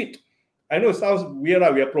 are you fit? I know it sounds weird,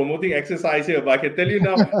 we are promoting exercise here, but I can tell you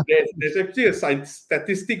now, there's actually a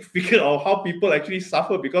statistic figure of how people actually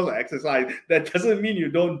suffer because of exercise. That doesn't mean you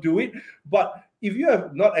don't do it, but if you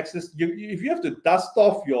have not exercised, if you have to dust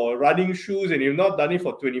off your running shoes and you've not done it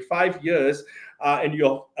for 25 years, and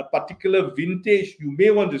you're a particular vintage, you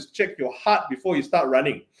may want to check your heart before you start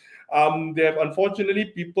running. There have unfortunately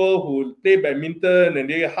people who play badminton and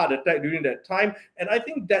they get heart attack during that time. And I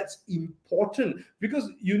think that's important because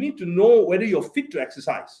you need to know whether you're fit to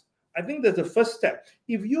exercise. I think that's the first step.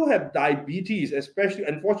 If you have diabetes, especially,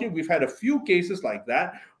 unfortunately, we've had a few cases like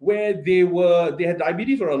that where they had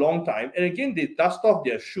diabetes for a long time, and again they dust off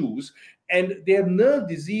their shoes and they have nerve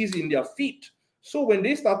disease in their feet. So when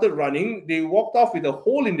they started running, they walked off with a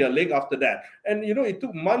hole in their leg after that. And it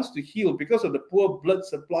took months to heal because of the poor blood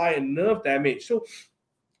supply and nerve damage. So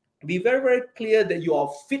be very, very clear that you are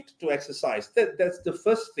fit to exercise. That's the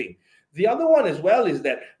first thing. The other one as well is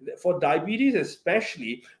that for diabetes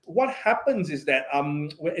especially, what happens is that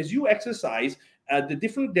as you exercise, there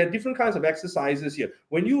are different kinds of exercises here.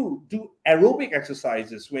 When you do aerobic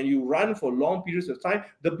exercises, when you run for long periods of time,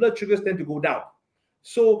 the blood sugars tend to go down.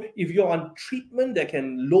 So if you're on treatment that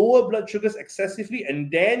can lower blood sugars excessively and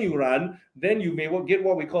then you run, then you may get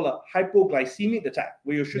what we call a hypoglycemic attack,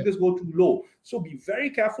 where your Yeah. sugars go too low. So be very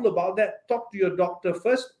careful about that. Talk to your doctor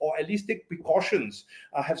first, or at least take precautions.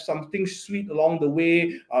 Have something sweet along the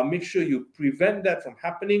way. Make sure you prevent that from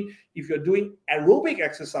happening. If you're doing aerobic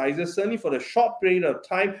exercises, certainly for the short period of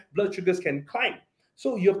time, blood sugars can climb.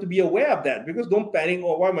 So you have to be aware of that, because don't panic.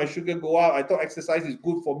 Oh, why my sugar go up? I thought exercise is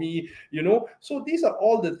good for me. So these are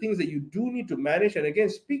all the things that you do need to manage. And again,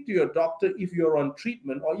 speak to your doctor if you're on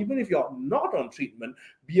treatment, or even if you're not on treatment.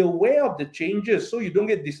 Be aware of the changes so you don't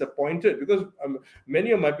get disappointed, because many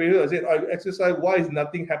of my patients say, I exercise, why is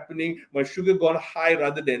nothing happening? My sugar gone high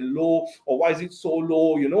rather than low, or why is it so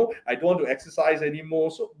low? I don't want to exercise anymore.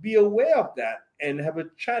 So be aware of that and have a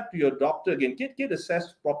chat to your doctor again. Get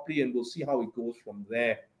assessed properly, and we'll see how it goes from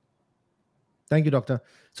there. Thank you, doctor.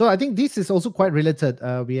 So I think this is also quite related.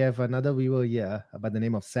 We have another viewer here by the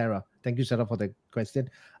name of Sarah. Thank you, Sarah, for the question.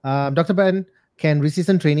 Dr. Ben, can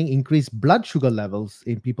resistance training increase blood sugar levels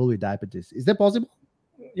in people with diabetes? Is that possible?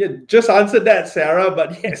 Yeah, just answered that, Sarah.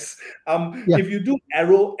 But yes, Yeah. if you do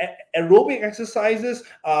aerobic exercises,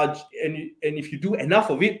 and if you do enough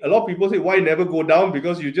of it, a lot of people say why never go down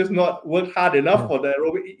because you just not work hard enough Yeah. for the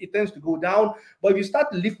aerobic. It tends to go down. But if you start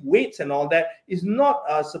to lift weights and all that, it's not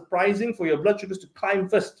surprising for your blood sugars to climb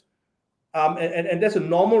first. And that's a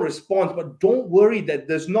normal response. But don't worry, that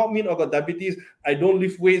does not mean I've got diabetes. I don't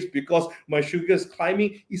lift weights because my sugar is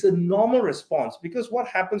climbing. It's a normal response because what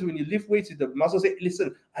happens when you lift weights is the muscles say,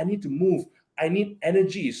 listen, I need to move. I need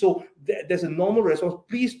energy. So there's a normal response.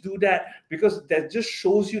 Please do that because that just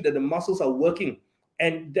shows you that the muscles are working.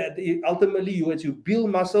 And that ultimately, as you build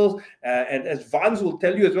muscles, and as Vance will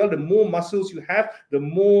tell you as well, the more muscles you have, the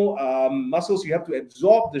more muscles you have to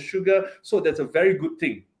absorb the sugar. So that's a very good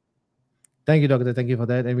thing. Thank you, doctor. Thank you for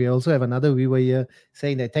that. And we also have another viewer here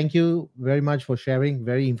saying that thank you very much for sharing.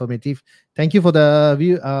 Very informative. Thank you for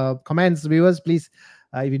the comments, viewers. Please,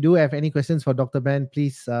 if you do have any questions for Dr. Ben,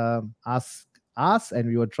 please ask us, and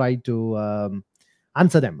we will try to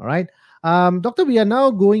answer them. All right, doctor. We are now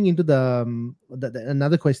going into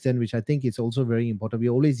another question, which I think is also very important. We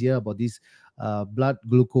always hear about these blood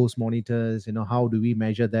glucose monitors. How do we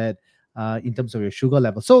measure that in terms of your sugar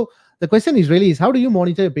level? So the question is how do you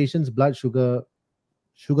monitor your patient's blood sugar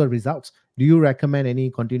results? Do you recommend any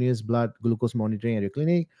continuous blood glucose monitoring at your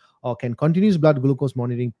clinic, or can continuous blood glucose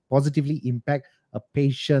monitoring positively impact a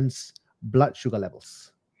patient's blood sugar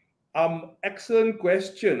levels? Excellent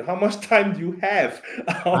question. How much time do you have?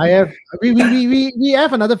 I Um, have we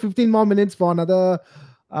have another 15 more minutes for another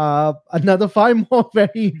five more very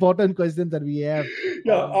important questions that we have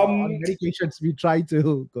yeah. on medications. We try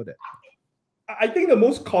to go there. I think the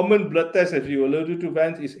most common blood test, if you alluded to,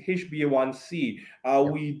 Vance, is HbA1c. Yep.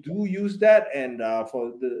 We do use that, and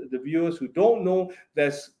for the viewers who don't know,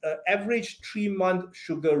 there's an average 3 month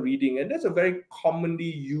sugar reading, and that's a very commonly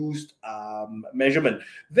used measurement.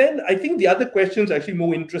 Then I think the other questions are actually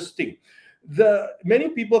more interesting. The many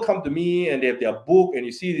people come to me and they have their book, and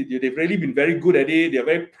you see they've really been very good at it. They're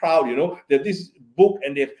very proud, they have this book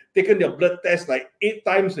and they've taken their blood test like 8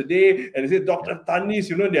 times a day, and they say, Yep. Dr. Tanis,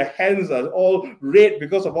 their hands are all red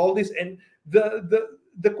because of all this. And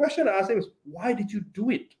the question I ask them is, why did you do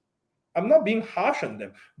it? I'm not being harsh on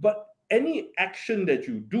them, but any action that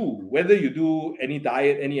you do, whether you do any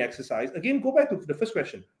diet, any exercise, again, go back to the first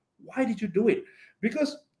question: why did you do it?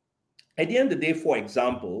 Because at the end of the day, for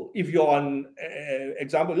example, if you're on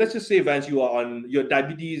example, let's just say, Vance, you are on your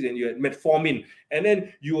diabetes and you're metformin, and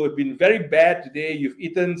then you have been very bad today. You've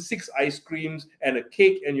eaten 6 ice creams and a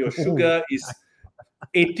cake, and your Oh, sugar is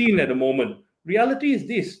 18 at the moment. Reality is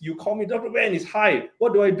this: you call me, Dr. Ben, it's high.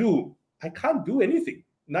 What do I do? I can't do anything.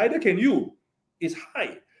 Neither can you. It's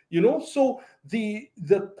high. So the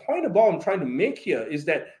point about I'm trying to make here is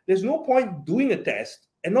that there's no point doing a test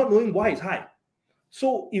and not knowing why it's high.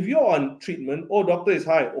 So if you're on treatment, oh, doctor is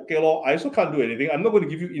high. Okay, Lord, I also can't do anything. I'm not going to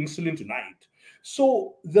give you insulin tonight.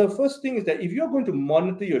 So the first thing is that if you're going to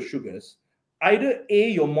monitor your sugars, either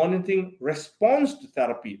A, you're monitoring response to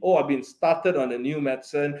therapy. Oh, I've been started on a new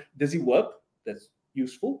medicine. Does it work? That's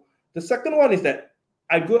useful. The second one is that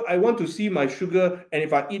I want to see my sugar, and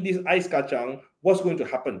if I eat this ice kacang, what's going to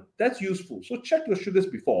happen? That's useful. So check your sugars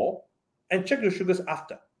before and check your sugars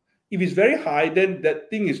after. If it's very high, then that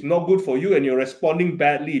thing is not good for you and you're responding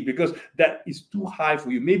badly because that is too high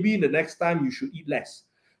for you. Maybe the next time you should eat less.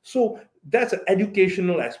 So that's an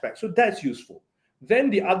educational aspect. So that's useful. Then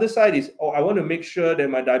the other side is, oh, I want to make sure that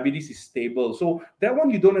my diabetes is stable. So that one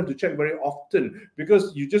you don't have to check very often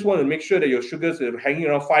because you just want to make sure that your sugars are hanging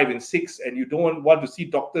around 5 and 6, and you don't want to see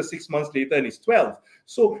doctor 6 months later and it's 12.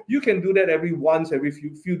 So you can do that every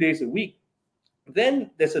few days a week. Then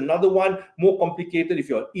there's another one more complicated. If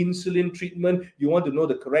you're on insulin treatment, you want to know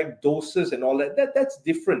the correct doses and all that. That's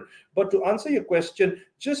different. But to answer your question,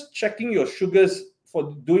 just checking your sugars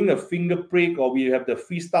for doing a finger prick, or we have the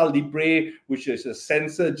Freestyle Libre, which is a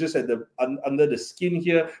sensor just at the under the skin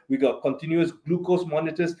here. We got continuous glucose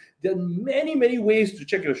monitors. There are many ways to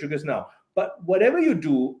check your sugars now. But whatever you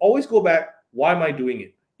do, always go back. Why am I doing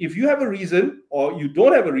it? If you have a reason or you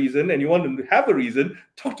don't have a reason and you want to have a reason,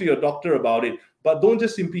 talk to your doctor about it. But don't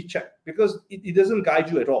just simply check because it doesn't guide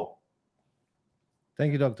you at all.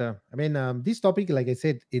 thank you, doctor. I mean, this topic, like I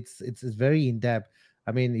said, it's very in depth.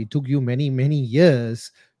 I mean, it took you many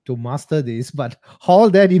years to master this, but all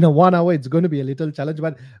that in a 1 hour, it's going to be a little challenge.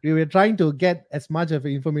 But we were trying to get as much of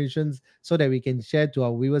information so that we can share to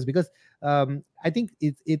our viewers, because I think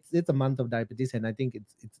it's a month of diabetes, and I think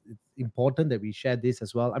it's important that we share this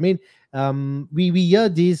as well. I mean, we hear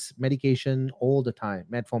this medication all the time,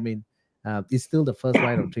 metformin. Is still the first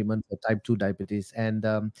line of treatment for type 2 diabetes, and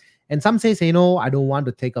some say I don't want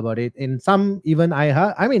to take about it, and some even I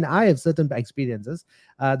heard, I mean, I have certain experiences.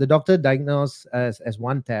 The doctor diagnosed as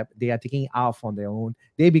one tab, they are taking off on their own,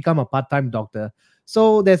 they become a part-time doctor.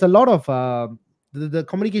 So there's a lot of the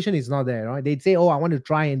communication is not there, right? They'd say, oh, I want to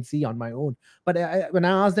try and see on my own. But when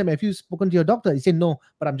I ask them, have you spoken to your doctor, he said no,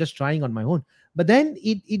 but I'm just trying on my own. But then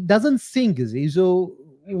it doesn't sink, you see. So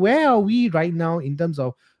where are we right now in terms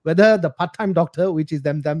of whether the part-time doctor, which is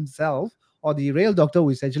themselves, or the real doctor who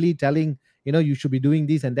is actually telling, you should be doing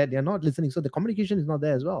this and that, they're not listening. So the communication is not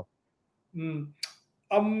there as well. Mm.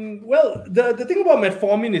 Well, the thing about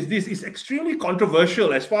metformin is this is extremely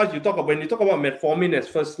controversial as far as when you talk about metformin as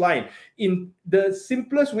first line. In the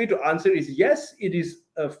simplest way to answer is yes, it is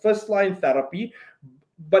a first line therapy,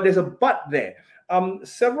 but there's a but there.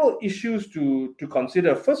 Several issues to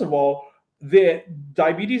consider. First of all, the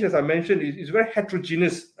diabetes, as I mentioned, is very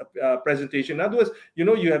heterogeneous presentation. In other words,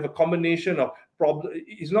 you have a combination of problem.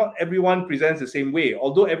 It's not everyone presents the same way.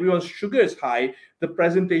 Although everyone's sugar is high, the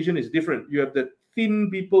presentation is different. You have the thin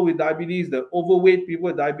people with diabetes, the overweight people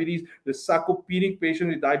with diabetes, the sarcopenic patient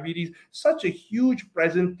with diabetes. Such a huge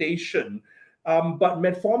presentation. But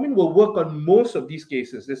metformin will work on most of these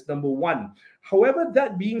cases. That's number one. However,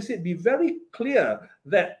 that being said, be very clear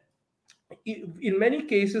that in many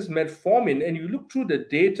cases, metformin, and you look through the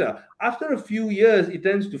data, after a few years, it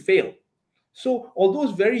tends to fail. So, although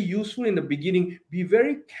it's very useful in the beginning, be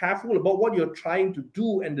very careful about what you're trying to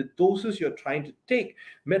do and the doses you're trying to take.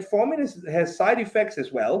 Metformin has side effects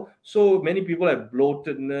as well. So, many people have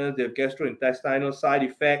bloatedness, they have gastrointestinal side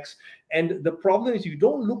effects. And the problem is, you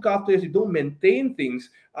don't look after it, you don't maintain things.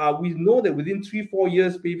 We know that within 3-4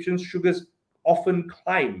 years, patients' sugars often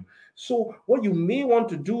climb. So, what you may want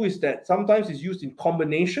to do is that sometimes it's used in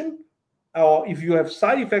combination, or if you have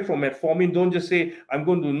side effects from metformin, don't just say, I'm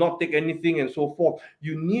going to not take anything and so forth.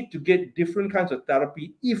 You need to get different kinds of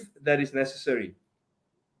therapy if that is necessary.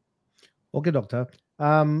 Okay, doctor.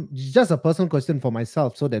 Just a personal question for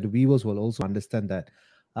myself, so that the viewers will also understand that.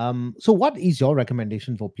 So what is your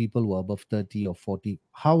recommendation for people who are above 30 or 40?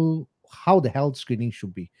 How the health screening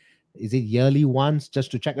should be? Is it yearly once, just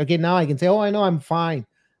to check? Okay, now I can say, oh, I know I'm fine,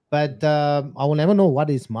 but I will never know what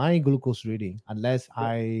is my glucose reading unless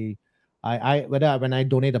Yeah. I whether when I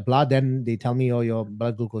donate a blood, then they tell me, oh, your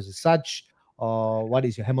blood glucose is such, or what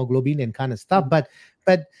is your hemoglobin and kind of stuff. But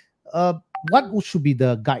what should be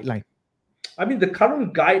the guideline? I mean, the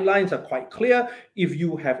current guidelines are quite clear. If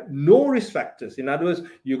you have no risk factors, in other words,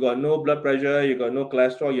 you got no blood pressure, you got no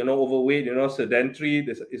cholesterol, you're not overweight, you're not sedentary,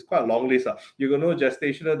 this is quite a long list. You got no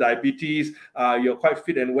gestational diabetes, you're quite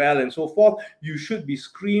fit and well, and so forth, you should be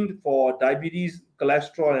screened for diabetes,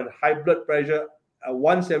 cholesterol, and high blood pressure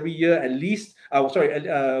once every year at least.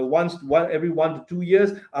 Every 1 to 2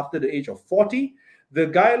 years after the age of 40. The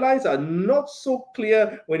guidelines are not so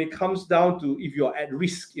clear when it comes down to if you're at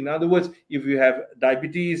risk. In other words, if you have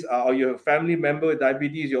diabetes or you have a family member with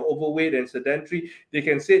diabetes, you're overweight and sedentary, they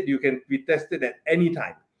can say you can be tested at any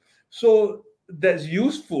time. So that's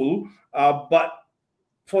useful, but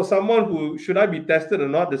for someone who should I be tested or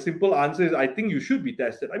not, the simple answer is I think you should be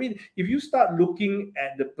tested. I mean, if you start looking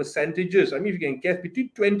at the percentages, I mean, if you can guess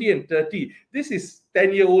between 20 and 30, this is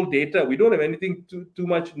 10-year-old data. We don't have anything too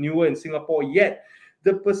much newer in Singapore yet.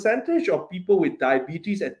 The percentage of people with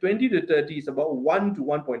diabetes at 20 to 30 is about 1 to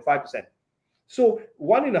 1.5%. So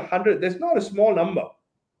 1 in 100, that's not a small number.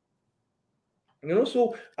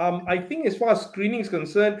 So I think as far as screening is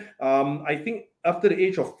concerned, I think after the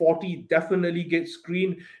age of 40, definitely get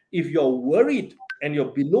screened. If you're worried and you're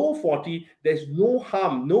below 40, there's no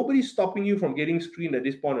harm. Nobody's stopping you from getting screened at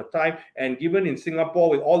this point of time. And given in Singapore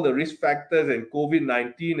with all the risk factors and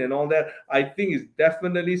COVID-19 and all that, I think it's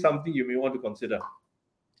definitely something you may want to consider.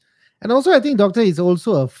 And also, I think, doctor, is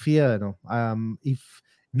also a fear. If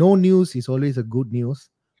no news is always a good news,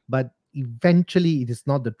 but eventually it is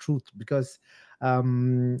not the truth, because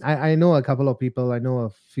I know a couple of people. I know a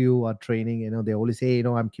few are training. They always say,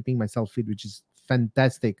 I'm keeping myself fit, which is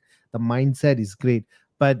fantastic. The mindset is great,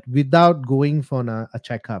 but without going for a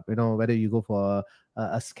checkup, whether you go for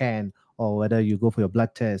a scan, or whether you go for your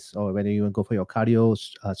blood test, or whether you go for your cardio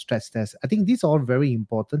stress test. I think these are all very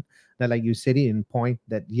important. That, like you said it in point,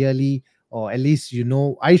 that yearly or at least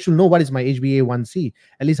I should know what is my HbA1c.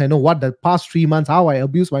 At least I know what the past 3 months, how I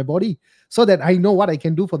abuse my body, so that I know what I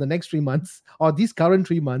can do for the next 3 months or these current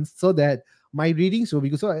 3 months, so that my readings will be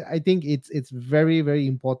good. So I think it's very, very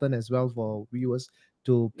important as well for viewers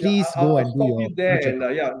to Yeah, please I'll go I'll and do stop your you there. full And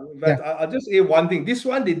checkup. yeah, Yeah, but I'll just say one thing. This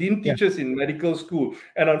one they didn't yeah, teach us in medical school,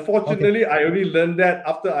 and okay. unfortunately, I only learned that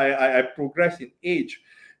after I progressed in age.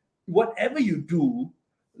 Whatever you do,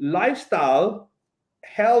 lifestyle,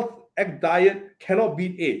 health, diet cannot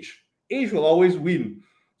beat age. Age will always win.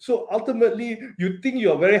 So ultimately, you think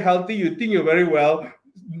you're very healthy, you think you're very well.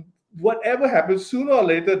 Whatever happens, sooner or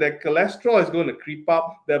later, their cholesterol is going to creep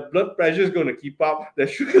up, their blood pressure is going to keep up, their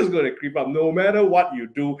sugar is going to creep up, no matter what you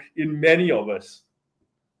do in many of us.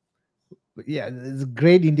 Yeah, it's a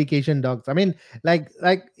great indication, docs. I mean,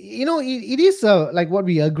 it is like what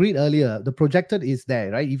we agreed earlier. The projected is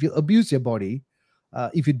there, right? If you abuse your body,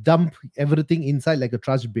 if you dump everything inside like a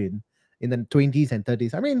trash bin in the 20s and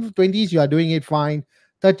 30s, I mean, 20s you are doing it fine,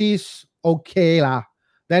 30s okay lah,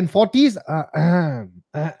 then 40s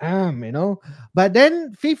but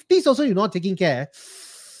then 50s also you're not taking care,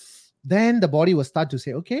 then the body will start to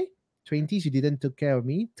say, okay, 20s you didn't took care of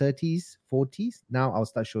me, 30s, 40s, now I'll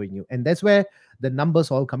start showing you. And that's where the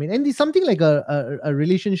numbers all come in. And it's something like a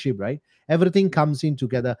relationship, right? Everything comes in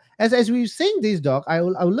together. As we were saying this, doc, I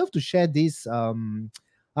would love to share this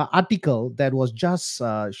article that was just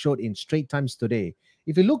showed in Straight Times today.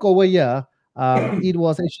 If you look over here, it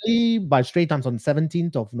was actually by Straight Times on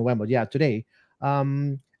 17th of November. Yeah, today.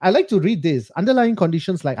 I like to read this. Underlying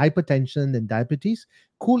conditions like hypertension and diabetes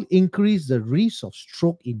could increase the risk of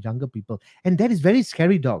stroke in younger people. And that is very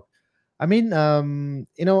scary, dog. I mean,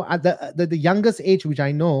 at the youngest age, which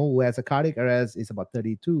I know who has a cardiac arrest is about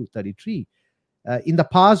 32, 33. In the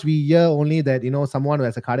past, we hear only that, someone who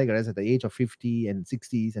has a cardiac arrest at the age of 50 and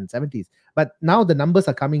 60s and 70s. But now the numbers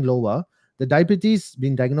are coming lower. The diabetes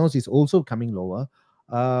being diagnosed is also coming lower.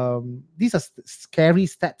 These are scary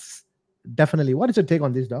stats. Definitely. What is your take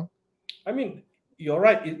on this, dog? I mean, you're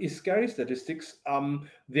right. It's scary statistics.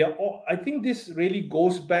 They're all, I think this really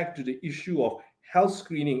goes back to the issue of health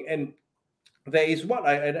screening. And there is what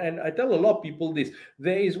and I tell a lot of people this.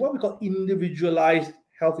 There is what we call individualized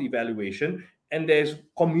health evaluation, and there's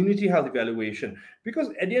community health evaluation. Because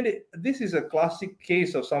at the end, this is a classic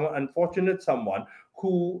case of someone, unfortunate someone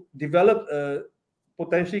who developed a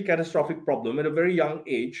potentially catastrophic problem at a very young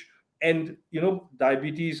age, and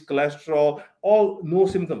diabetes, cholesterol, all no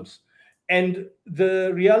symptoms. And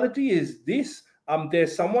the reality is this: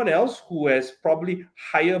 there's someone else who has probably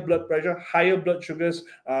higher blood pressure, higher blood sugars,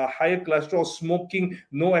 higher cholesterol, smoking,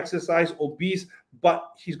 no exercise, obese, but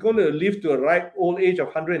he's going to live to a ripe old age of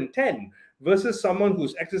 110, versus someone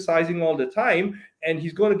who's exercising all the time and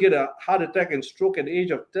he's going to get a heart attack and stroke at the age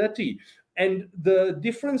of 30. And the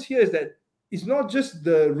difference here is that it's not just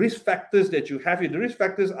the risk factors that you have here. The risk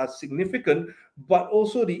factors are significant, but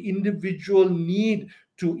also the individual need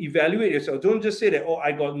to evaluate yourself. Don't just say that, oh,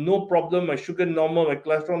 I got no problem, my sugar normal, my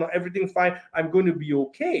cholesterol, everything fine, I'm going to be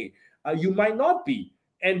okay. You might not be.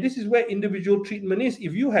 And this is where individual treatment is.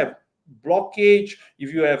 If you have blockage,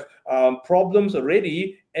 if you have problems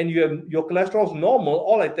already, and your cholesterol is normal,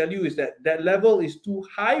 all I tell you is that that level is too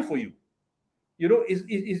high for you.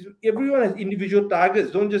 Is everyone has individual targets.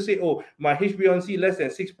 Don't just say, oh, my HbA1c less than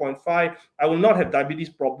 6.5, I will not have diabetes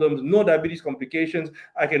problems, no diabetes complications.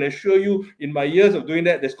 I can assure you, in my years of doing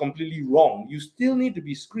that, that's completely wrong. You still need to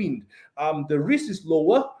be screened. The risk is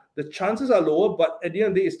lower, the chances are lower, but at the end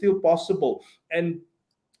of the day, it's still possible. And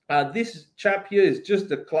this chap here is just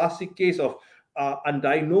the classic case of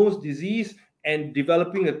undiagnosed disease and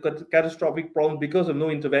developing a catastrophic problem because of no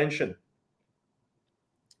intervention.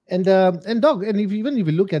 And dog, and even if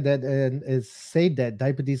you look at that, and it's said that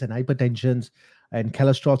diabetes and hypertensions and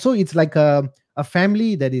cholesterol, so it's like a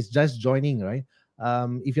family that is just joining, right?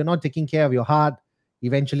 If you're not taking care of your heart,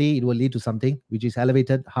 eventually it will lead to something which is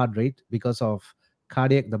elevated heart rate because of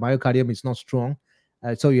cardiac, the myocardium is not strong.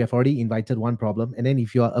 So you have already invited one problem. And then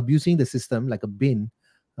if you are abusing the system like a bin,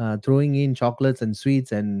 throwing in chocolates and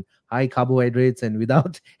sweets and high carbohydrates and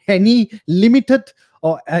without any limited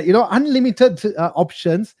or unlimited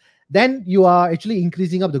options, then you are actually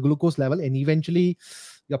increasing up the glucose level, and eventually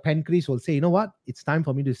your pancreas will say, you know what, it's time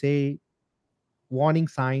for me to say warning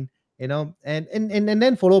sign, and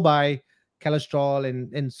then followed by cholesterol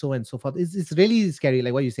and so on and so forth. It's really scary,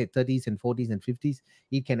 like what you said, 30s and 40s and 50s.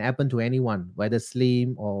 It can happen to anyone, whether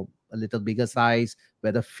slim or a little bigger size,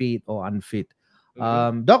 whether fit or unfit.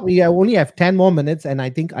 Mhm. Doc, we only have 10 more minutes, and I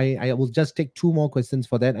think I will just take two more questions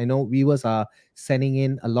for that. I know viewers are sending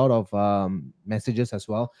in a lot of messages as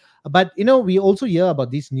well. But, we also hear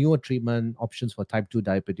about these newer treatment options for type 2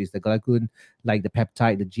 diabetes, the glucagon, like the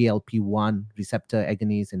peptide, the GLP-1 receptor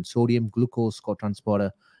agonist, and sodium glucose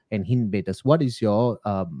co-transporter and inhibitors. What is your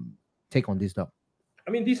take on this, Doc? I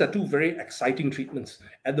mean, these are two very exciting treatments.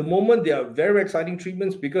 At the moment, they are very exciting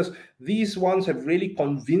treatments because these ones have really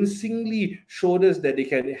convincingly showed us that they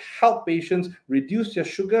can help patients reduce their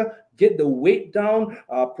sugar, get the weight down,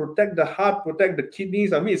 protect the heart, protect the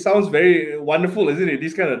kidneys. I mean, it sounds very wonderful, isn't it?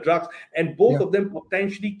 These kind of drugs. And both Yeah. of them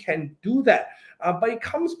potentially can do that. But it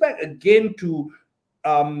comes back again to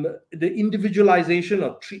the individualization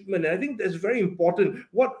of treatment. And I think that's very important.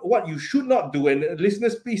 What you should not do, and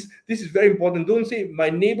listeners, please, this is very important. Don't say my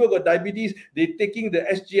neighbor got diabetes, they're taking the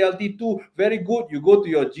SGLT2, very good. You go to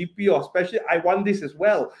your GP or specialist, I want this as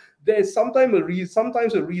well. There's sometimes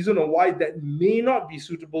a reason on why that may not be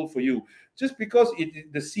suitable for you. Just because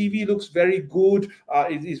the CV looks very good,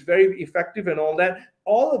 it is very effective and all that.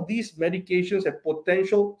 All of these medications have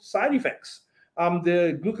potential side effects.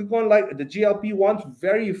 The glucagon, like the GLP-1s,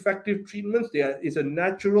 very effective treatments. There is a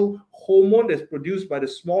natural hormone that's produced by the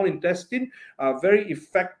small intestine, very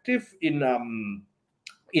effective in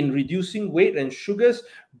reducing weight and sugars,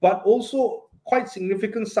 but also quite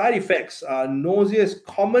significant side effects. Nausea is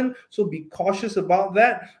common, so be cautious about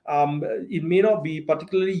that. It may not be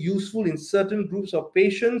particularly useful in certain groups of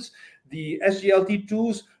patients. The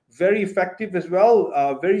SGLT2s, very effective as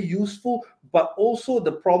well, very useful, but also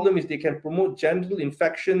the problem is they can promote genital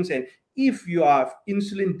infections, and if you have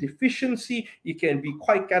insulin deficiency, it can be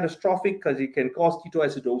quite catastrophic because it can cause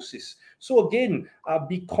ketoacidosis. So again,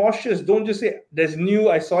 be cautious. Don't just say there's new.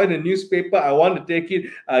 I saw it in the newspaper. I want to take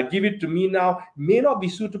it. Give it to me now. May not be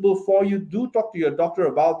suitable for you. Do talk to your doctor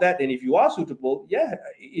about that. And if you are suitable, yeah,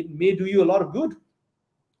 it may do you a lot of good.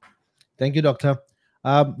 Thank you, Doctor.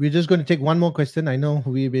 We're just going to take one more question. I know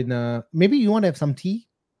we've been, maybe you want to have some tea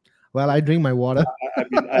while I drink my water.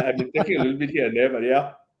 I've been taking a little bit here and there, but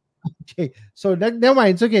yeah. Okay, so never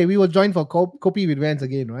mind. It's okay. We will join for copy with Vans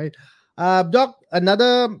again, right? Doc,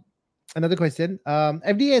 another question.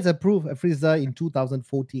 FDA has approved a freezer in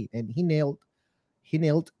 2014, and he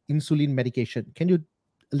nailed insulin medication. Can you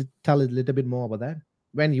tell a little bit more about that?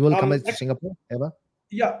 When you will come Um, back to Singapore, ever?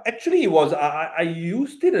 Yeah, actually, it was. I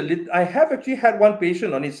used it a little. I have actually had one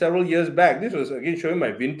patient on it several years back. This was again showing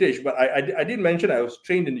my vintage, but I did mention I was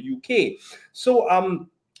trained in the UK, so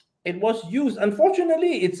it was used.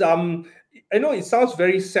 Unfortunately, it's I know it sounds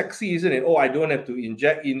very sexy, isn't it? Oh, I don't have to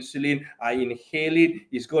inject insulin. I inhale it.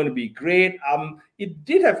 It's going to be great. It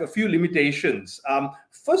did have a few limitations.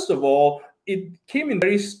 First of all, it came in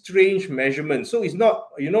very strange measurements. So it's not,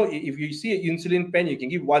 if you see an insulin pen, you can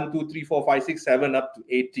give 1, 2, 3, 4, 5, 6, 7 up to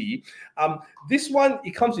 80. This one,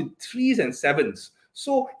 it comes in threes and sevens.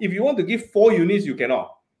 So if you want to give 4 units, you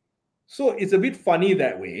cannot. So it's a bit funny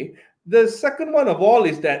that way. The second one of all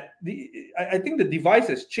is that I think the device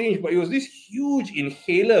has changed, but it was this huge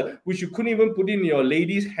inhaler which you couldn't even put in your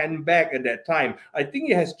lady's handbag at that time. I think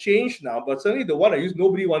it has changed now, but certainly the one I used,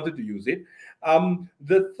 nobody wanted to use it.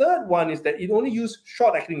 The third one is that it only used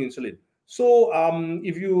short-acting insulin. So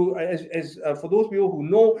if you, as for those people who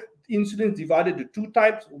know, insulin is divided to two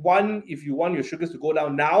types. One, if you want your sugars to go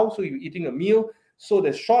down now, so you're eating a meal. So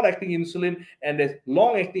there's short-acting insulin and there's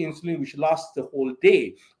long-acting insulin, which lasts the whole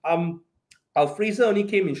day. Our freezer only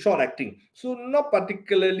came in short acting, so not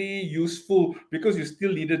particularly useful because you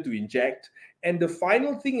still needed to inject. And the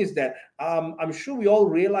final thing is that I'm sure we all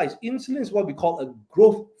realize insulin is what we call a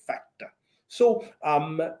growth factor. So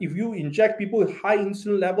if you inject people with high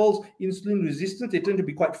insulin levels, insulin resistance, they tend to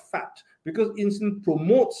be quite fat because insulin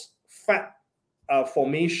promotes fat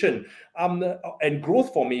formation and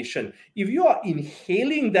growth formation. If you are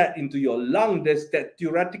inhaling that into your lung, there's that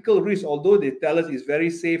theoretical risk, although they tell us it's very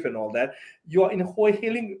safe and all that, you are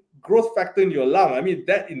inhaling growth factor in your lung. I mean,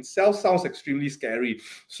 that in itself sounds extremely scary.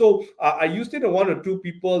 So I used it on one or two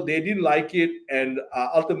people. They didn't like it. And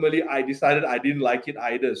ultimately, I decided I didn't like it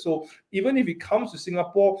either. So even if it comes to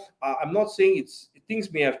Singapore, I'm not saying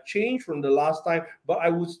things may have changed from the last time, but I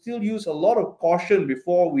would still use a lot of caution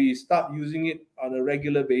before we start using it on a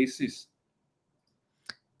regular basis.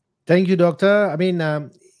 Thank you, Doctor. I mean,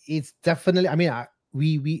 it's definitely. I mean,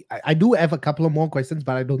 I do have a couple of more questions,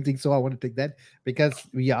 but I don't think so. I want to take that because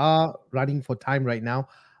we are running for time right now.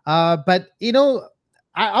 But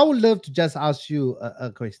I would love to just ask you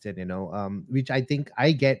a question. Which I think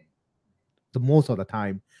I get the most of the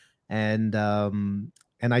time, and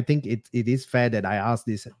I think it is fair that I ask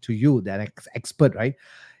this to you, that expert, right?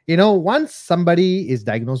 Once somebody is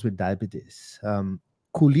diagnosed with diabetes,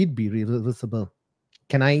 could it be reversible?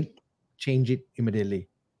 Can I change it immediately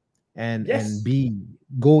and Yes. be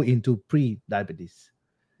go into pre-diabetes?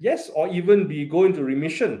 Yes, or even be go into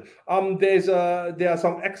remission. There's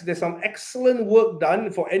some excellent work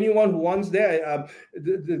done for anyone who wants there.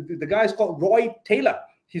 The guy is called Roy Taylor.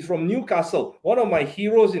 He's from Newcastle, one of my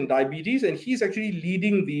heroes in diabetes, and he's actually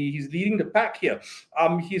leading the pack here.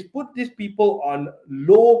 He's put these people on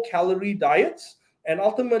low calorie diets, and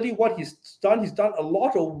ultimately what he's done a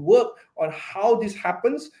lot of work on how this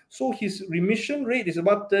happens. So his remission rate is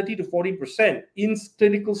about 30 to 40% in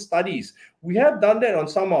clinical studies. We have done that on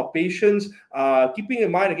some of our patients. Keeping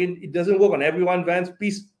in mind, again, it doesn't work on everyone, Vance.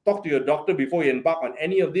 Please talk to your doctor before you embark on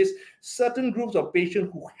any of this. Certain groups of patients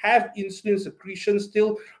who have insulin secretion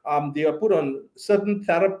still, they are put on certain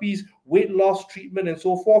therapies, weight loss treatment, and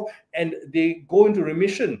so forth, and they go into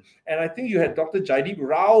remission. And I think you had Dr. Jaideep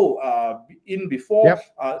Rao in before. Yep.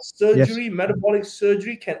 Yes. Surgery, metabolic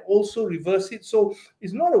surgery can also reverse it. So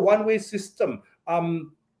it's not a one-way system.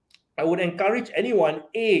 I would encourage anyone,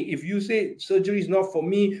 if you say surgery is not for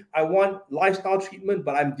me, I want lifestyle treatment,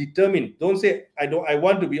 but I'm determined. Don't say I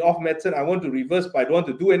want to be off medicine, I want to reverse, but I don't want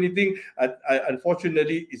to do anything.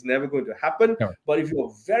 Unfortunately, it's never going to happen. Correct. But if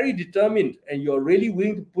you're very determined and you're really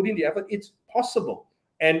willing to put in the effort, it's possible.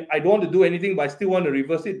 And I don't want to do anything, but I still want to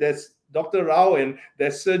reverse it. There's Dr. Rao, and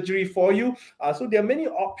there's surgery for you. So there are many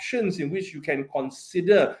options in which you can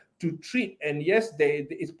consider to treat. And yes,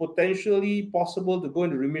 it's potentially possible to go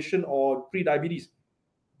into remission or pre-diabetes.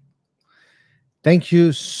 Thank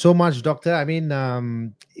you so much, doctor. I mean,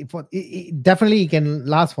 definitely it can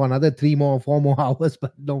last for another 3 more, 4 more hours,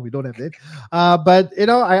 but no, we don't have it. But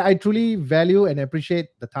I truly value and appreciate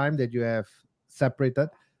the time that you have separated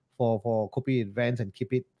for copy events and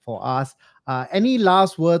keep it for us. Any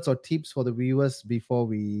last words or tips for the viewers before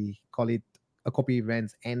we call it a copy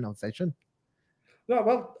events end of session? No,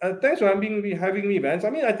 well, thanks for having me, Vance.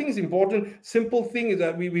 I mean, I think it's important. Simple thing is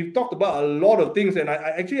that we've talked about a lot of things, and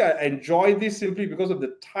I enjoy this simply because of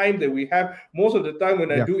the time that we have. Most of the time,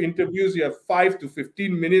 when I Yeah. do interviews, you have 5 to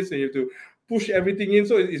 15 minutes, and you have to push everything in.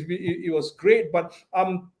 So it was great, but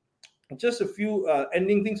just a few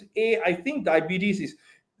ending things. I think diabetes is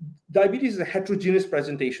a heterogeneous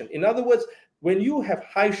presentation. In other words, when you have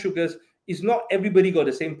high sugars, it's not everybody got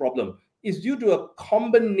the same problem. It's due to a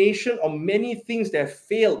combination of many things that have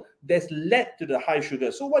failed that's led to the high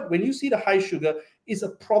sugar. So what when you see the high sugar, it's a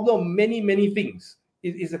problem of many, many things.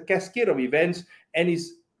 It is a cascade of events, and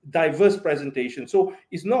it's diverse presentation. So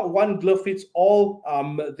it's not one glove fits all.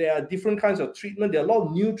 There are different kinds of treatment. There are a lot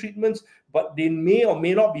of new treatments, but they may or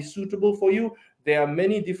may not be suitable for you. There are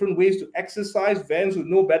many different ways to exercise. Vans would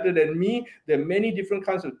know better than me. There are many different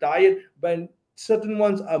kinds of diet, but certain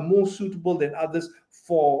ones are more suitable than others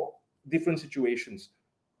for different situations.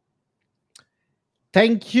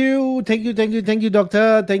 Thank you,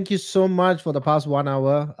 doctor. Thank you so much for the past 1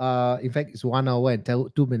 hour. In fact, it's 1 hour and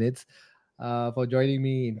 2 minutes. For joining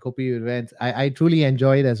me in Kopi events. I truly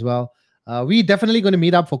enjoy it as well. We definitely going to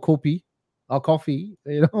meet up for Kopi or coffee,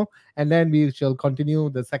 and then we shall continue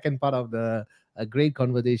the second part of the great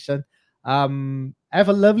conversation. Have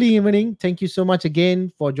a lovely evening. Thank you so much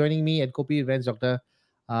again for joining me at Kopi events, doctor.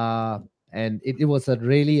 Uh, and it was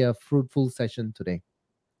really a fruitful session today.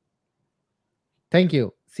 Thank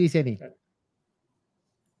you. See you.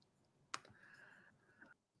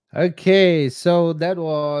 Okay, so that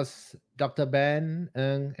was Dr. Ben,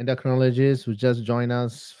 an endocrinologist who just joined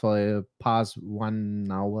us for the past 1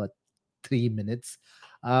 hour, 3 minutes.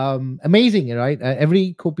 Amazing, right?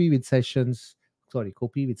 Every copy with sessions. Sorry,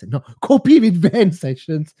 copy with no copy with Ben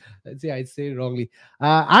sessions. Let's see, I say it wrongly.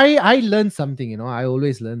 I learned something. I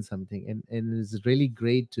always learn something, and it's really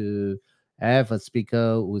great to have a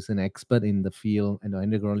speaker who's an expert in the field and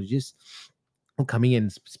an endocrinologist coming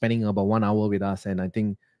and spending about 1 hour with us. And I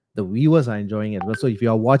think the viewers are enjoying it. So if you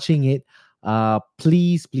are watching it,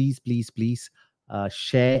 please, please, please, please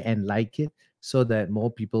share and like it so that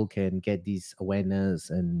more people can get this awareness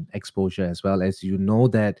and exposure as well. As you know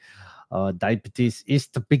that diabetes is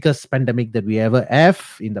the biggest pandemic that we ever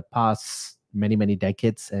have in the past many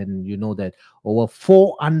decades, and you know that over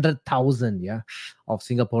 400,000 of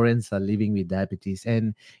Singaporeans are living with diabetes.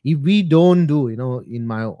 And if we don't do, in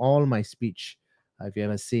my speech, if you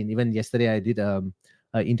ever seen, even yesterday I did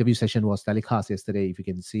interview session was telecast yesterday. If you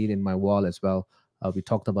can see it in my wall as well, we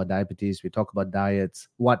talked about diabetes, we talked about diets,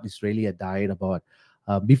 what is really a diet about.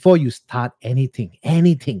 Before you start anything,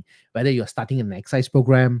 whether you're starting an exercise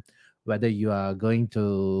program, whether you are going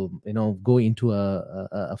to go into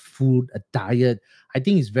a food, a diet, I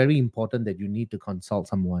think it's very important that you need to consult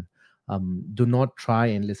someone. Do not try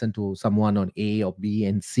and listen to someone on A or B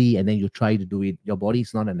and C, and then you try to do it. Your body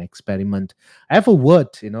is not an experiment. I have a word,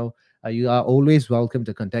 you are always welcome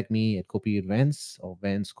to contact me at Copy Events or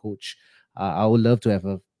Vans Coach. I would love to have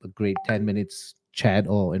a great 10 minutes chat,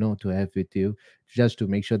 or to have with you, just to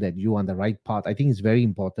make sure that you are on the right path. I think it's very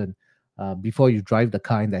important. Before you drive the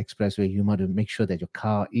car in the expressway, you want to make sure that your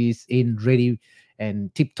car is in ready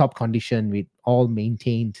and tip top condition, with all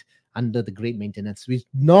maintained under the great maintenance. If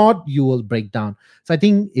not, you will break down. So I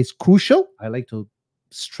think it's crucial. I like to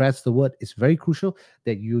stress the word. It's very crucial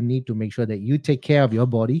that you need to make sure that you take care of your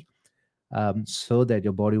body, so that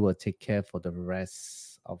your body will take care for the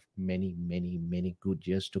rest of many, many, many good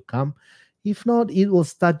years to come. If not, it will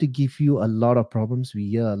start to give you a lot of problems. We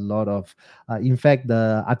hear a lot of, in fact,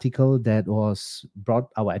 the article that was brought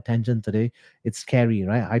our attention today, it's scary,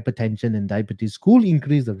 right? Hypertension and diabetes could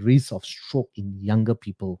increase the risk of stroke in younger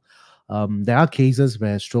people. There are cases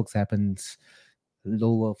where strokes happens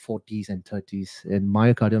lower 40s and 30s, and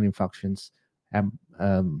myocardial infarctions,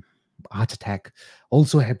 heart attack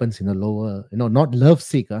also happens in the lower, not love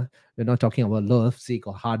sick. We're not talking about love sick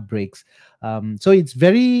or heartbreaks. So it's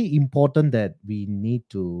very important that we need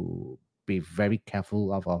to be very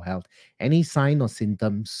careful of our health. Any sign or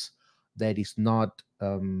symptoms that is not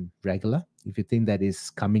regular, if you think that is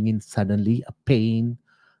coming in suddenly, a pain,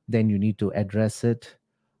 then you need to address it.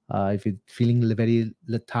 If you're feeling very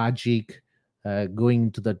lethargic,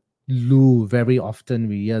 going to the loo very often,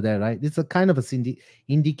 we hear that, right? It's a kind of a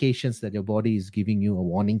indications that your body is giving you a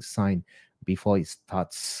warning sign before it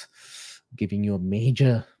starts giving you a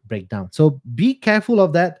major breakdown. So be careful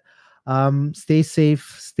of that. Stay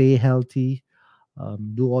safe, stay healthy,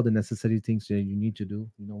 do all the necessary things that you need to do.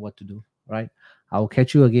 You know what to do, right? I'll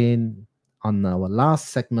catch you again on our last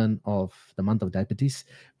segment of the month of diabetes.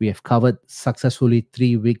 We have covered successfully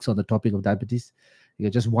 3 weeks on the topic of diabetes. You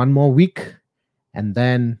got just one more week, and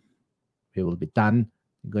then we will be done.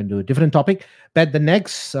 We're going to do a different topic. But the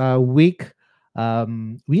next week,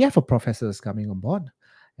 we have a professor that's coming on board,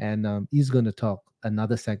 and he's going to talk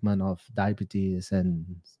another segment of diabetes and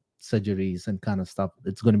surgeries and kind of stuff.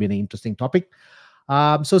 It's going to be an interesting topic.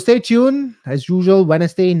 So stay tuned as usual.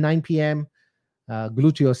 Wednesday, 9 p.m.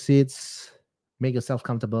 Glue to your seats, make yourself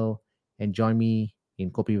comfortable, and join me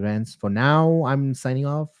in Copy Vans. For now, I'm signing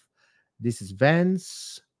off. This is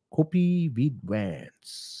Vans, Copy with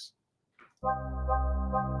Vans.